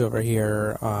over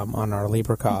here on our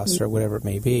labor costs or whatever it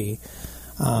may be.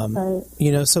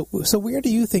 Right. So where do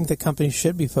you think that companies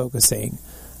should be focusing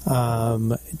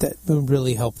that would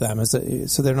really help them, so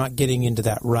they're not getting into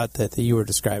that rut that you were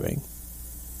describing?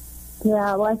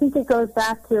 Yeah, well, I think it goes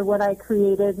back to what I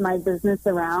created my business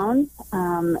around.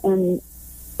 And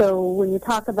so when you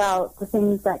talk about the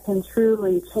things that can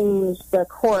truly change the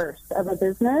course of a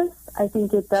business, I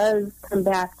think it does come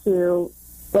back to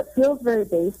what feels very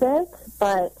basic,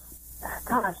 but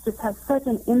gosh, just has such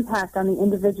an impact on the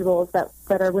individuals that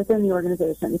are within the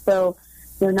organization. So,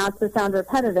 not to sound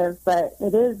repetitive, but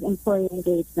it is employee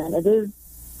engagement. It is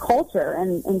culture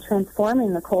and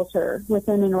transforming the culture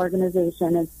within an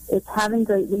organization. It's having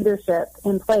great leadership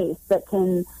in place that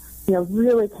can,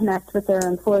 really connect with their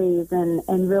employees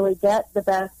and really get the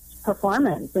best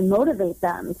performance and motivate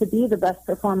them to be the best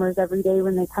performers every day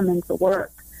when they come into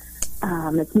work.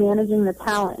 It's managing the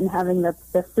talent and having the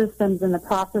systems and the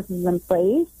processes in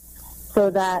place so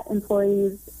that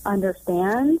employees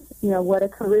understand, what a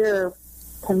career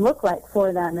can look like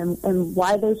for them and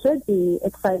why they should be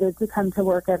excited to come to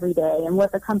work every day and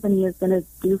what the company is going to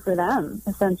do for them,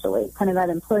 essentially, kind of that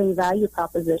employee value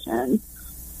proposition.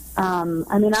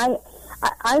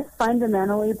 I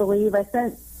fundamentally believe I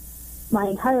spent my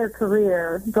entire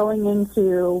career going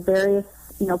into various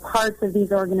parts of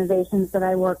these organizations that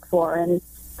I work for and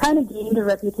kind of gained a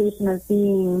reputation of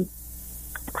being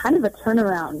kind of a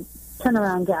turnaround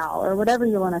gal or whatever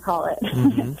you want to call it.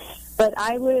 Mm-hmm. But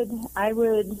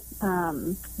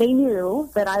they knew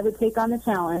that I would take on the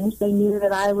challenge. They knew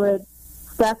that I would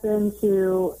step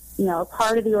into, a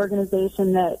part of the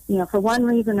organization that, for one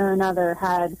reason or another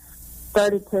had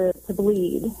started to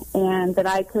bleed, and that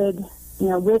I could,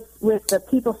 with the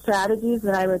people strategies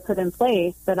that I would put in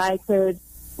place, that I could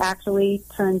actually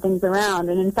turn things around.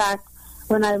 And in fact,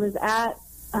 when I was at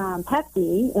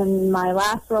Pepsi, in my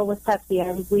last role with Pepsi,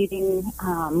 I was leading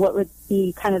what would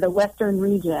be kind of the Western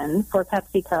region for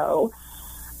PepsiCo.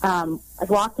 I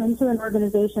walked into an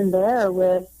organization there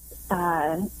with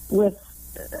a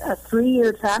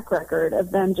 3-year track record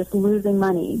of them just losing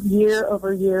money year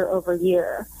over year over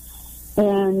year.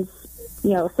 And,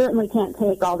 certainly can't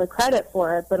take all the credit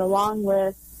for it, but along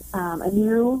with a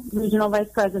new regional vice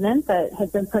president that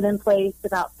had been put in place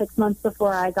about 6 months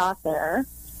before I got there,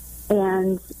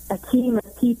 and a team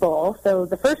of people. So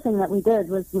the first thing that we did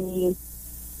was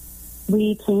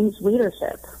we changed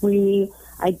leadership. We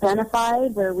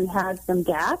identified where we had some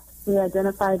gaps. We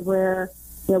identified where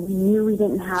we knew we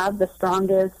didn't have the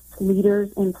strongest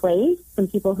leaders in place, some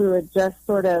people who had just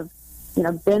sort of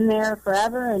been there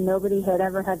forever and nobody had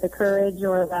ever had the courage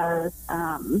or the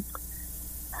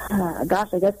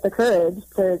the courage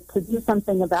to do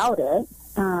something about it.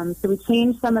 So we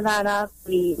changed some of that up.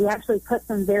 We actually put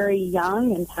some very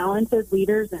young and talented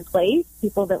leaders in place,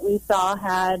 people that we saw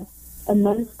had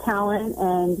immense talent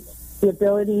and the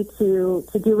ability to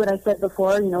do what I said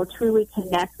before, truly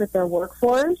connect with their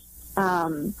workforce.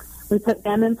 We put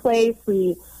them in place.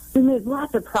 We made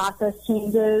lots of process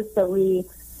changes. So we,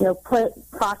 put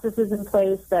processes in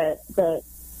place that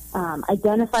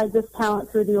identified this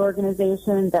talent through the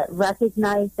organization, that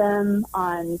recognized them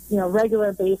on,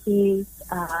 regular bases.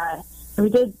 We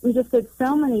just did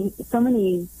so many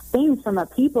things from a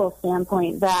people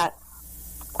standpoint that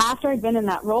after I'd been in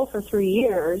that role for 3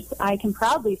 years, I can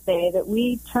proudly say that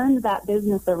we turned that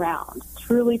business around,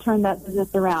 truly turned that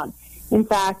business around. In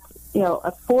fact,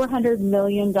 a $400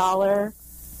 million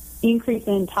increase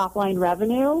in top line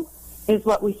revenue is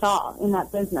what we saw in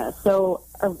that business. So,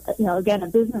 again, a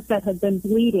business that had been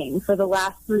bleeding for the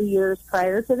last 3 years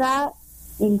prior to that,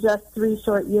 in just 3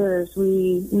 short years,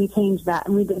 we changed that,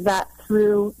 and we did that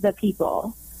through the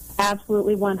people,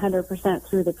 absolutely 100%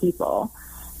 through the people.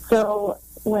 So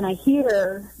when I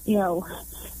hear,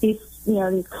 these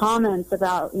comments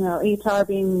about, HR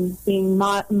being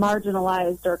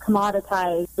marginalized or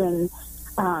commoditized, and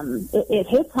it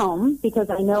hits home because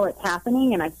I know it's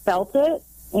happening and I felt it,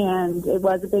 and it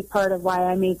was a big part of why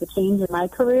I made the change in my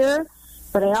career.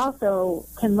 But I also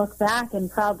can look back and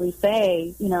proudly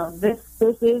say, this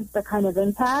is the kind of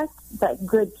impact that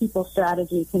good people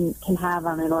strategy can have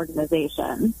on an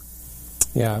organization.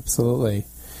 Yeah, absolutely.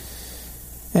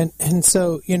 And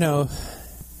so, in a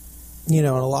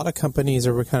lot of companies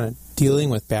are kind of dealing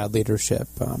with bad leadership.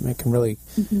 It can really,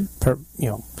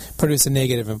 produce a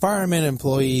negative environment.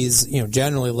 Employees,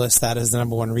 generally list that as the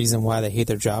number one reason why they hate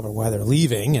their job or why they're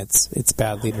leaving. It's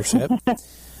bad leadership.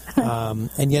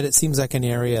 And yet it seems like an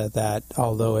area that,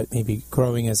 although it may be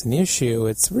growing as an issue,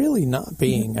 it's really not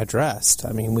being addressed.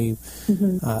 I mean,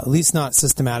 at least not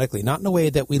systematically, not in a way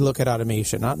that we look at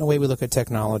automation, not in a way we look at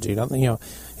technology.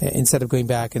 Instead of going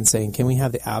back and saying, can we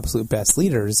have the absolute best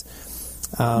leaders?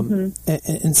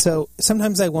 And so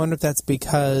sometimes I wonder if that's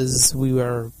because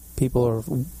people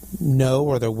know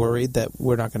or they're worried that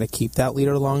we're not going to keep that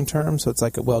leader long term. So it's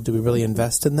like, well, do we really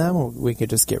invest in them, or we could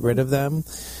just get rid of them?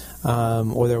 Or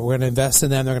we're going to invest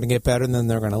in them, they're going to get better, and then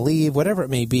they're going to leave. Whatever it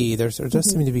may be, there does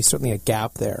seem to be certainly a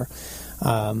gap there.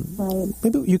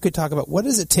 Maybe you could talk about what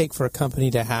does it take for a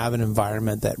company to have an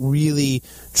environment that really,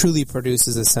 truly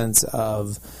produces a sense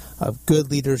of good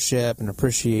leadership and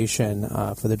appreciation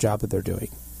for the job that they're doing.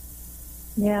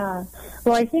 Yeah.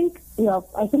 Well, I think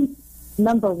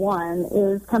number one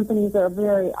is companies are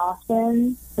very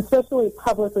often, especially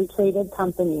publicly traded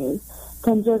companies,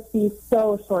 can just be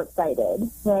so short-sighted,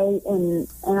 right? And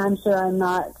I'm sure I'm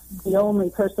not the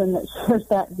only person that shares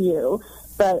that view.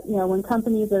 But, when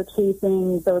companies are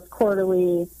chasing those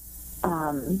quarterly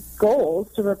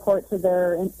goals to report to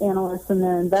their analysts and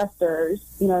their investors,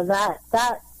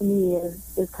 that to me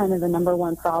is kind of the number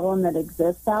one problem that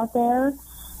exists out there.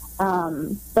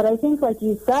 But I think, like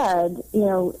you said,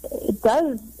 it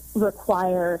does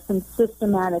require some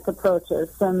systematic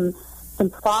approaches, some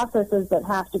processes that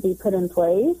have to be put in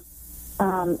place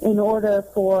in order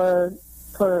for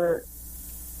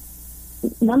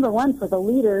number one, for the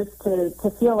leaders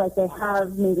to feel like they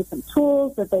have maybe some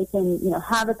tools that they can,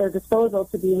 have at their disposal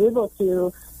to be able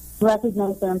to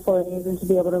recognize their employees and to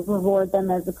be able to reward them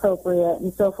as appropriate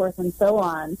and so forth and so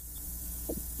on.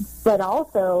 But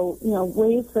also,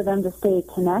 ways for them to stay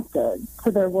connected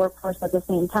to their workforce at the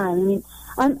same time. I mean,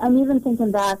 I'm even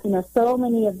thinking back, so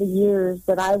many of the years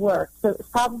that I worked. So it's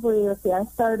probably, I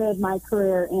started my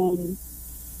career in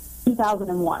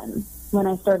 2001 when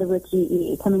I started with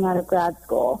GE, coming out of grad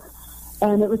school.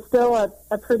 And it was still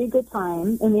a pretty good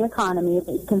time in the economy,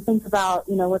 but you can think about,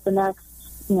 what the next,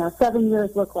 7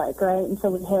 years look like, right?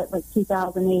 Until we hit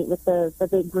 2008 with the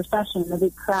big recession, the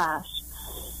big crash.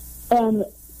 And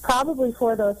probably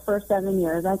for those first 7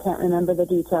 years, I can't remember the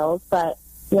details, but,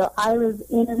 I was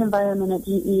in an environment at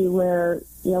GE where,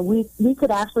 we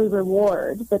could actually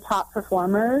reward the top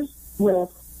performers with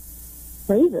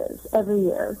raises every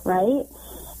year, right?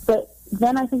 But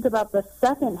then I think about the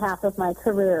second half of my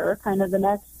career, kind of the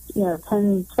next,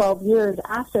 10, 12 years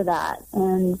after that,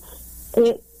 and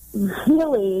it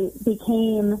really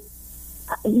became,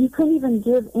 you couldn't even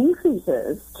give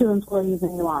increases to employees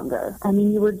any longer. I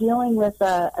mean, you were dealing with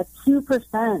a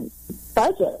 2%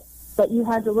 budget that you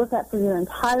had to look at for your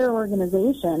entire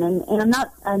organization. And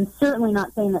I'm certainly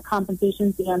not saying that compensation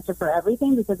is the answer for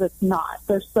everything, because it's not.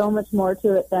 There's so much more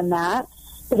to it than that.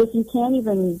 But if you can't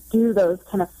even do those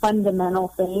kind of fundamental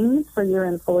things for your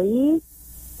employees,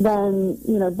 then,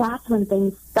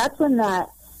 that's when that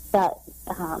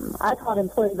I call it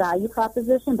employee value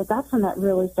proposition, but that's when that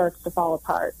really starts to fall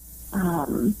apart.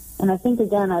 And I think,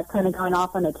 again, I've kind of gone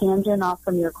off on a tangent off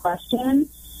from your question,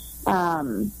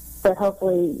 but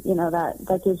hopefully,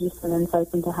 that gives you some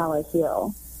insights into how I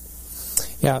feel.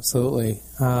 Yeah, absolutely.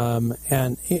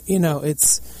 And,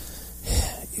 it's,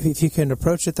 if you can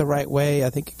approach it the right way, I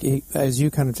think, as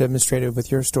you kind of demonstrated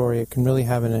with your story, it can really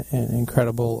have an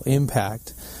incredible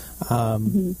impact.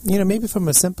 Maybe from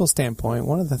a simple standpoint,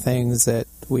 one of the things that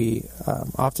we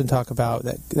often talk about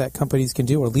that companies can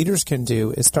do or leaders can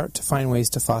do is start to find ways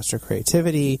to foster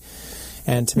creativity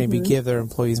and to maybe give their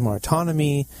employees more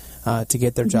autonomy to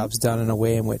get their jobs done in a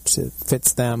way in which it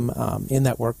fits them in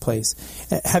that workplace.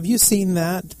 Have you seen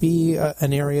that be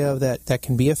an area that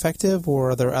can be effective,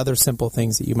 or are there other simple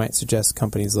things that you might suggest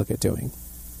companies look at doing?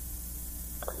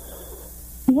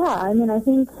 Yeah, I mean, I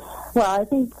think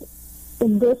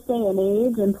in this day and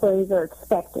age, employees are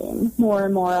expecting more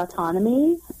and more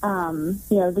autonomy.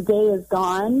 The day is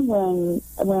gone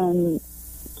when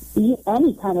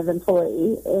any kind of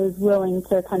employee is willing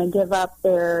to kind of give up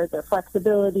their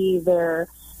flexibility, their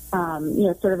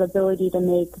sort of ability to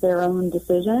make their own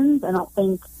decisions. I don't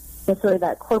think necessarily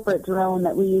that corporate drone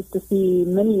that we used to see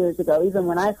many years ago, even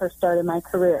when I first started my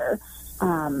career.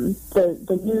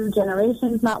 The new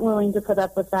generation's not willing to put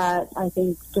up with that. I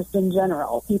think just in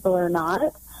general, people are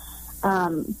not.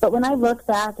 But when I look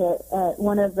back at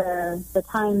one of the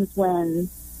times when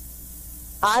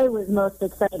I was most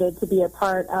excited to be a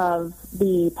part of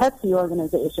the Pepsi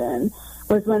organization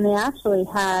was when they actually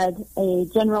had a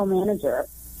general manager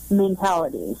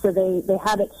mentality. So they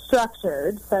had it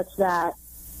structured such that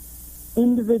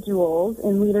individuals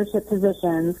in leadership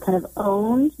positions kind of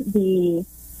owned the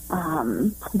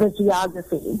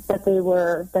geography that they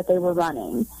were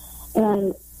running.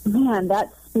 And man,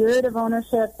 that spirit of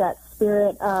ownership, that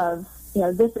spirit of,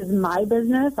 this is my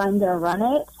business, I'm going to run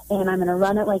it, and I'm going to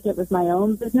run it like it was my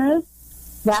own business,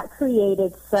 that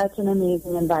created such an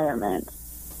amazing environment.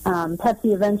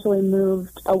 Pepsi eventually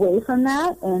moved away from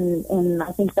that, and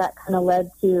I think that kind of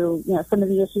led to some of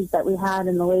the issues that we had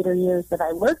in the later years that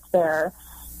I worked there.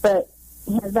 But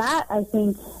that I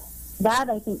think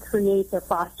creates or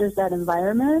fosters that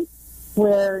environment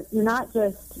where you're not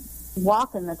just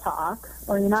walking the talk,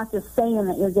 or you're not just saying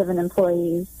that you're giving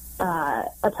employees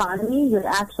autonomy. You're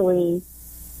actually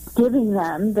giving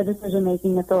them the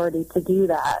decision-making authority to do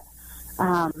that.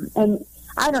 And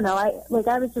I don't know. I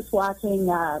was just watching.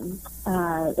 I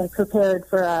prepared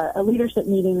for a leadership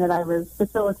meeting that I was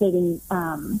facilitating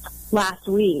last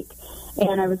week,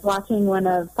 and I was watching one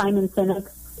of Simon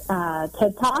Sinek's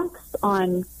TED Talks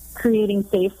on creating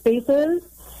safe spaces.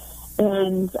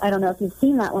 And I don't know if you've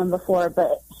seen that one before,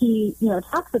 but he,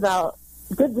 talks about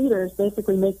good leaders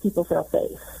basically make people feel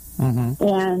safe. Mm-hmm.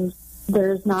 And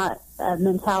there's not a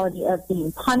mentality of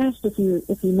being punished if you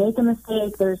make a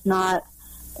mistake. There's not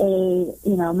a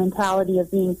mentality of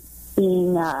being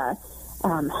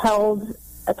held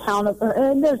accountable.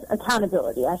 And there's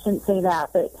accountability. I shouldn't say that,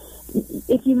 but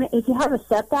if you have a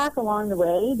setback along the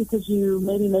way because you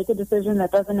maybe make a decision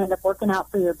that doesn't end up working out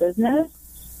for your business,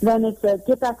 then it's a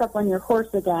get back up on your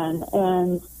horse again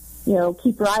and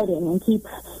keep riding and keep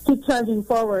charging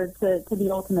forward to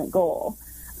the ultimate goal.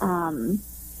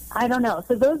 I don't know.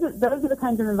 So those are the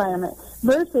kinds of environment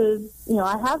versus,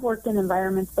 I have worked in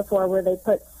environments before where they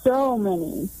put so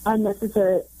many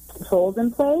unnecessary controls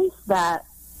in place that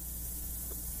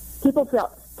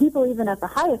people even at the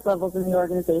highest levels in the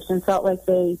organization felt like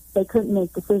they couldn't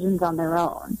make decisions on their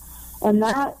own. And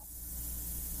that,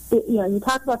 you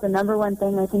talk about the number one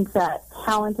thing I think that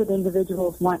talented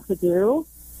individuals want to do,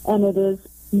 and it is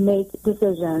make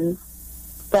decisions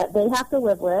that they have to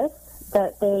live with,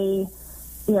 that they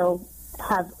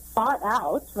have thought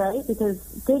out, right? Because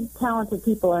big, talented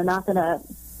people are not going to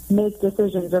make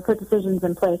decisions or put decisions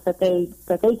in place that they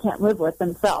can't live with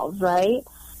themselves, right?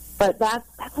 But that's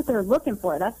what they're looking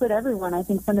for. That's what everyone, I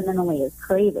think, fundamentally is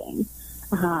craving.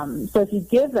 So if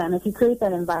you create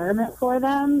that environment for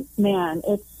them, man,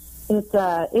 it's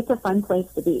a fun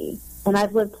place to be. And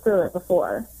I've lived through it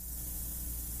before.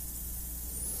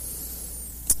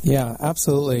 Yeah,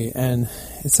 absolutely. And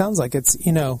it sounds like it's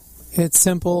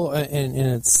simple in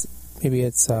its in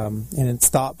its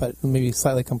thought, but maybe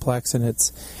slightly complex in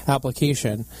its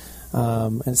application.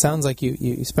 And it sounds like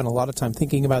you spent a lot of time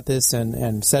thinking about this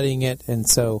and studying it. And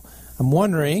so I'm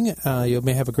wondering, you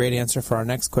may have a great answer for our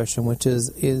next question, which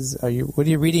is what are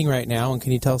you reading right now, and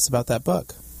can you tell us about that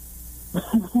book?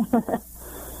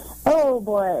 Oh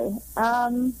boy.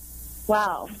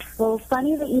 Wow. Well,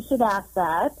 funny that you should ask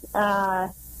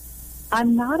that.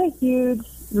 I'm not a huge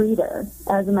reader,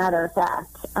 as a matter of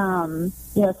fact.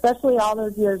 Especially all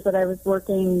those years that I was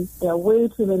working, way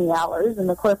too many hours in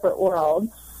the corporate world.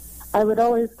 I would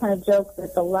always kind of joke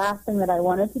that the last thing that I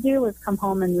wanted to do was come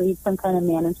home and read some kind of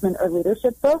management or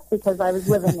leadership book because I was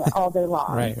living it all day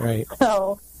long. Right.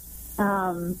 So,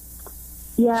 so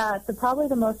probably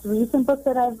the most recent book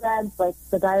that I've read, like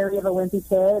The Diary of a Wimpy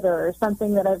Kid, or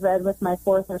something that I've read with my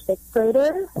 4th or 6th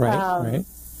grader. Right.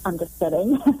 I'm just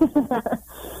kidding.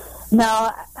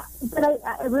 No, but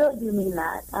I really do mean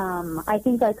that. I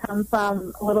think I come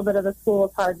from a little bit of the school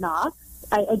of hard knocks.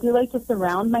 I do like to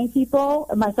surround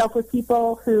myself with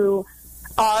people who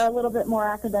are a little bit more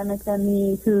academic than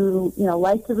me, who,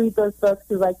 like to read those books,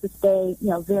 who like to stay,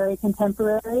 very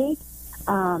contemporary.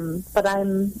 But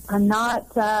I'm not,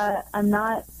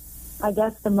 I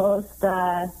guess, the most,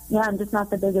 I'm just not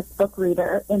the biggest book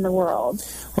reader in the world.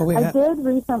 Well, I did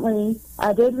recently,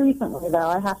 though,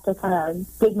 I have to kind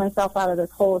of dig myself out of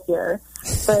this hole here,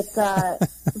 but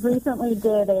recently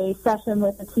did a session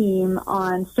with a team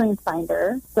on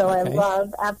StrengthsFinder. So okay.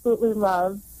 I absolutely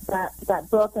love that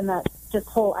book and that just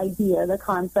whole idea, the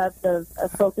concept of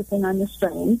focusing on your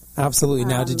strengths. Absolutely.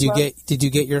 Now, did you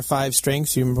get your 5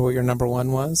 strengths? Do you remember what your number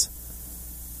 1 was?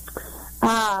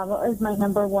 What was my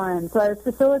number 1? So I was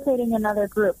facilitating another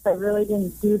group, so I really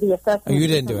didn't do the assessment. Oh, you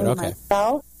didn't do it, okay.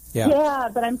 Myself. Yeah,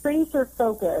 but I'm pretty sure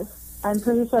focus. I'm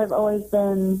pretty sure I've always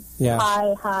been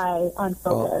high on focus.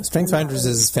 Well, StrengthsFinders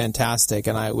is fantastic,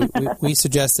 and we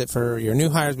suggest it for your new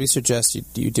hires. We suggest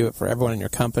you do it for everyone in your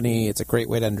company. It's a great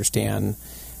way to understand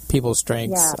people's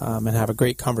strengths and have a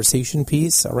great conversation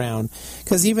piece around,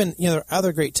 because even there are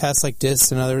other great tests like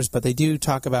DISC and others, but they do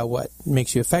talk about what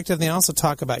makes you effective. They also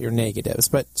talk about your negatives,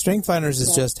 but StrengthsFinders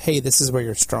is just, hey, this is where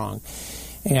you're strong,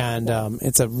 and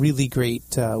it's a really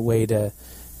great way to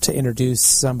introduce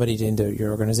somebody into your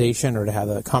organization or to have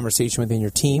a conversation within your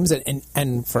teams,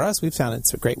 and for us, we've found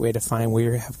it's a great way to find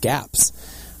where you have gaps.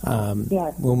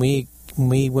 When we when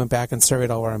we went back and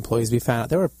surveyed all our employees, we found out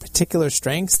there were particular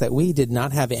strengths that we did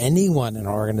not have anyone in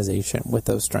our organization with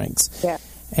those strengths. Yeah.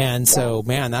 And so,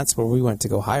 man, that's where we went to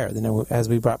go hire. You know, as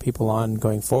we brought people on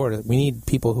going forward, we need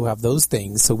people who have those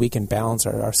things so we can balance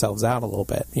ourselves out a little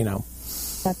bit, you know.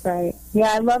 That's right.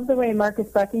 Yeah, I love the way Marcus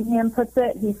Buckingham puts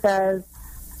it. He says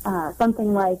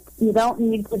something like, you don't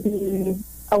need to be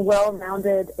a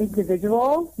well-rounded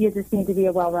individual, you just need to be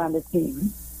a well-rounded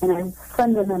team. And I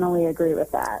fundamentally agree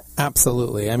with that.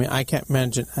 Absolutely. I mean, I can't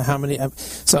imagine how many.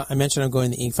 So I mentioned I'm going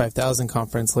to the Inc. 5000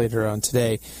 conference later on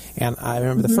today, and I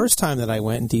remember the first time that I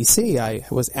went in D.C., I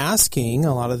was asking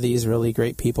a lot of these really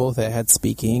great people that had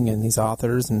speaking and these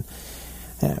authors, and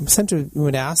I essentially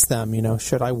would ask them, you know,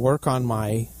 should I work on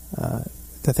my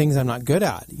the things I'm not good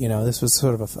at? You know, this was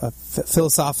sort of a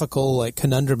philosophical like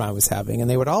conundrum I was having, and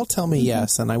they would all tell me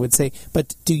yes, and I would say,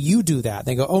 but do you do that? And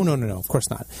they go, oh, no, of course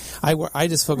not. I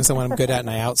just focus on what I'm good at, and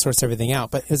I outsource everything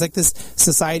out. But it's like this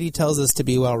society tells us to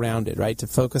be well-rounded, right, to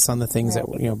focus on the things that,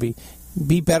 you know, be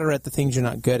better at the things you're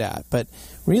not good at. But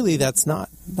really, that's not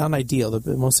ideal.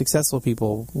 The most successful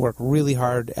people work really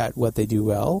hard at what they do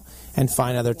well and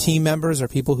find other team members or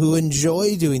people who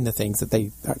enjoy doing the things that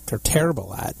they're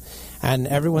terrible at. And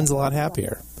everyone's a lot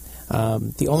happier.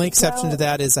 The only exception to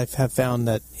that is I have found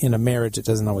that in a marriage it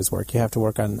doesn't always work. You have to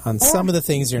work on some of the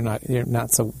things you're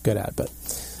not so good at. But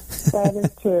that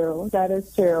is true. That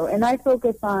is true. And I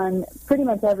focus on pretty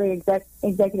much every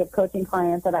executive coaching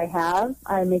client that I have.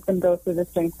 I make them go through the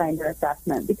Strength Finder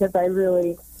assessment because I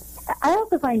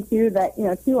also find too that, you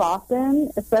know, too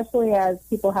often, especially as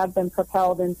people have been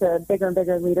propelled into bigger and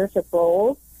bigger leadership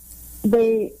roles,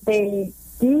 they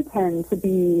do tend to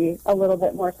be a little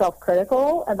bit more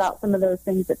self-critical about some of those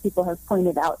things that people have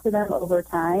pointed out to them over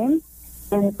time.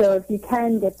 And so if you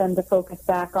can get them to focus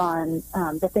back on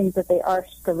the things that they are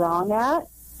strong at,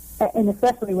 and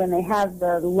especially when they have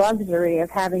the luxury of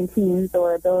having teams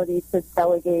or ability to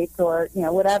delegate or, you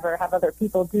know, whatever, have other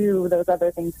people do those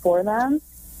other things for them,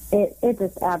 it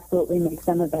just absolutely makes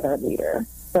them a better leader.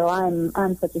 So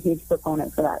I'm such a huge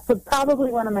proponent for that. So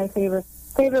probably one of my favorite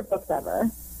books ever.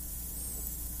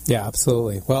 Yeah,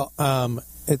 absolutely. Well,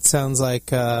 it sounds like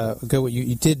good.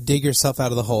 You did dig yourself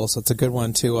out of the hole, so it's a good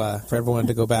one for everyone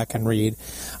to go back and read.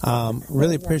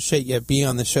 Really appreciate you being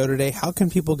on the show today. How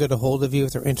can people get a hold of you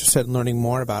if they're interested in learning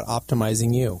more about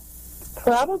optimizing you?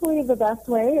 Probably the best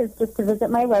way is just to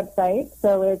visit my website.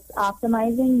 So it's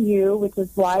optimizingyou, which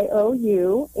is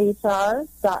youhr.com.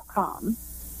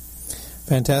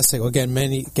 Fantastic. Well, again,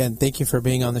 thank you for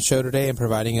being on the show today and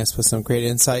providing us with some great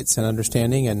insights and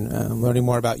understanding and learning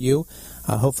more about you.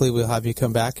 Hopefully we'll have you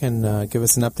come back and give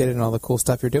us an update on all the cool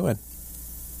stuff you're doing.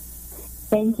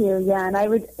 Thank you. Yeah, and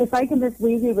if I can just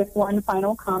leave you with one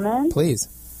final comment. Please.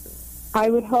 I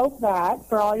would hope that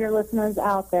for all your listeners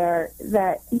out there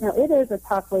that, you know, it is a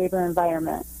tough labor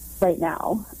environment right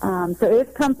now. So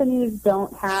if companies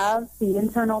don't have the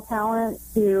internal talent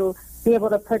to be able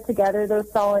to put together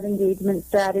those solid engagement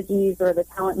strategies or the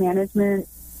talent management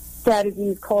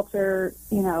strategies, culture,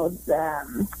 you know,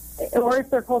 or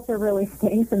if their culture really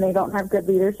stinks and they don't have good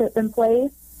leadership in place,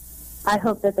 I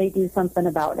hope that they do something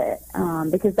about it,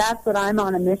 because that's what I'm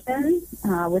on a mission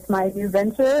with my new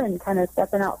venture and kind of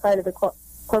stepping outside of the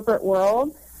corporate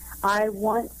world. I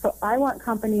want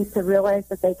companies to realize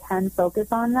that they can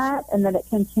focus on that and that it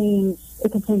can change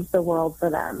the world for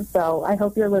them. So I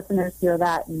hope your listeners hear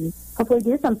that and hopefully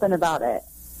do something about it.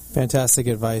 Fantastic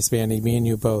advice, Mandy. Me and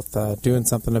you both. Doing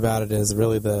something about it is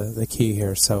really the key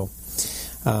here. So,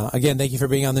 again, thank you for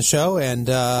being on the show. And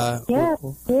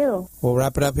we'll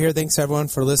wrap it up here. Thanks, everyone,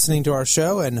 for listening to our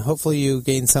show. And hopefully you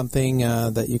gained something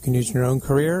that you can use in your own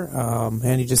career.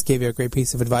 Mandy just gave you a great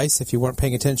piece of advice. If you weren't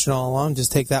paying attention all along,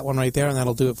 just take that one right there, and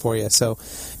that'll do it for you. So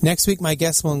next week, my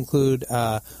guests will include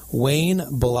Wayne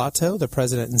Bellato, the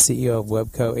president and CEO of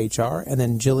Webco HR, and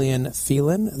then Jillian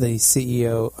Phelan,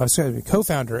 the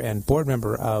co-founder and board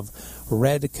member of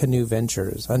Red Canoe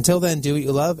Ventures. Until then, do what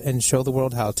you love and show the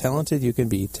world how talented you can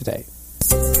be today.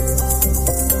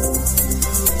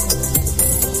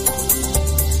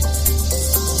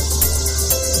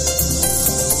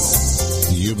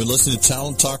 You've been listening to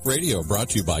Talent Talk Radio, brought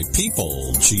to you by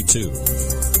People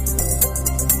G2.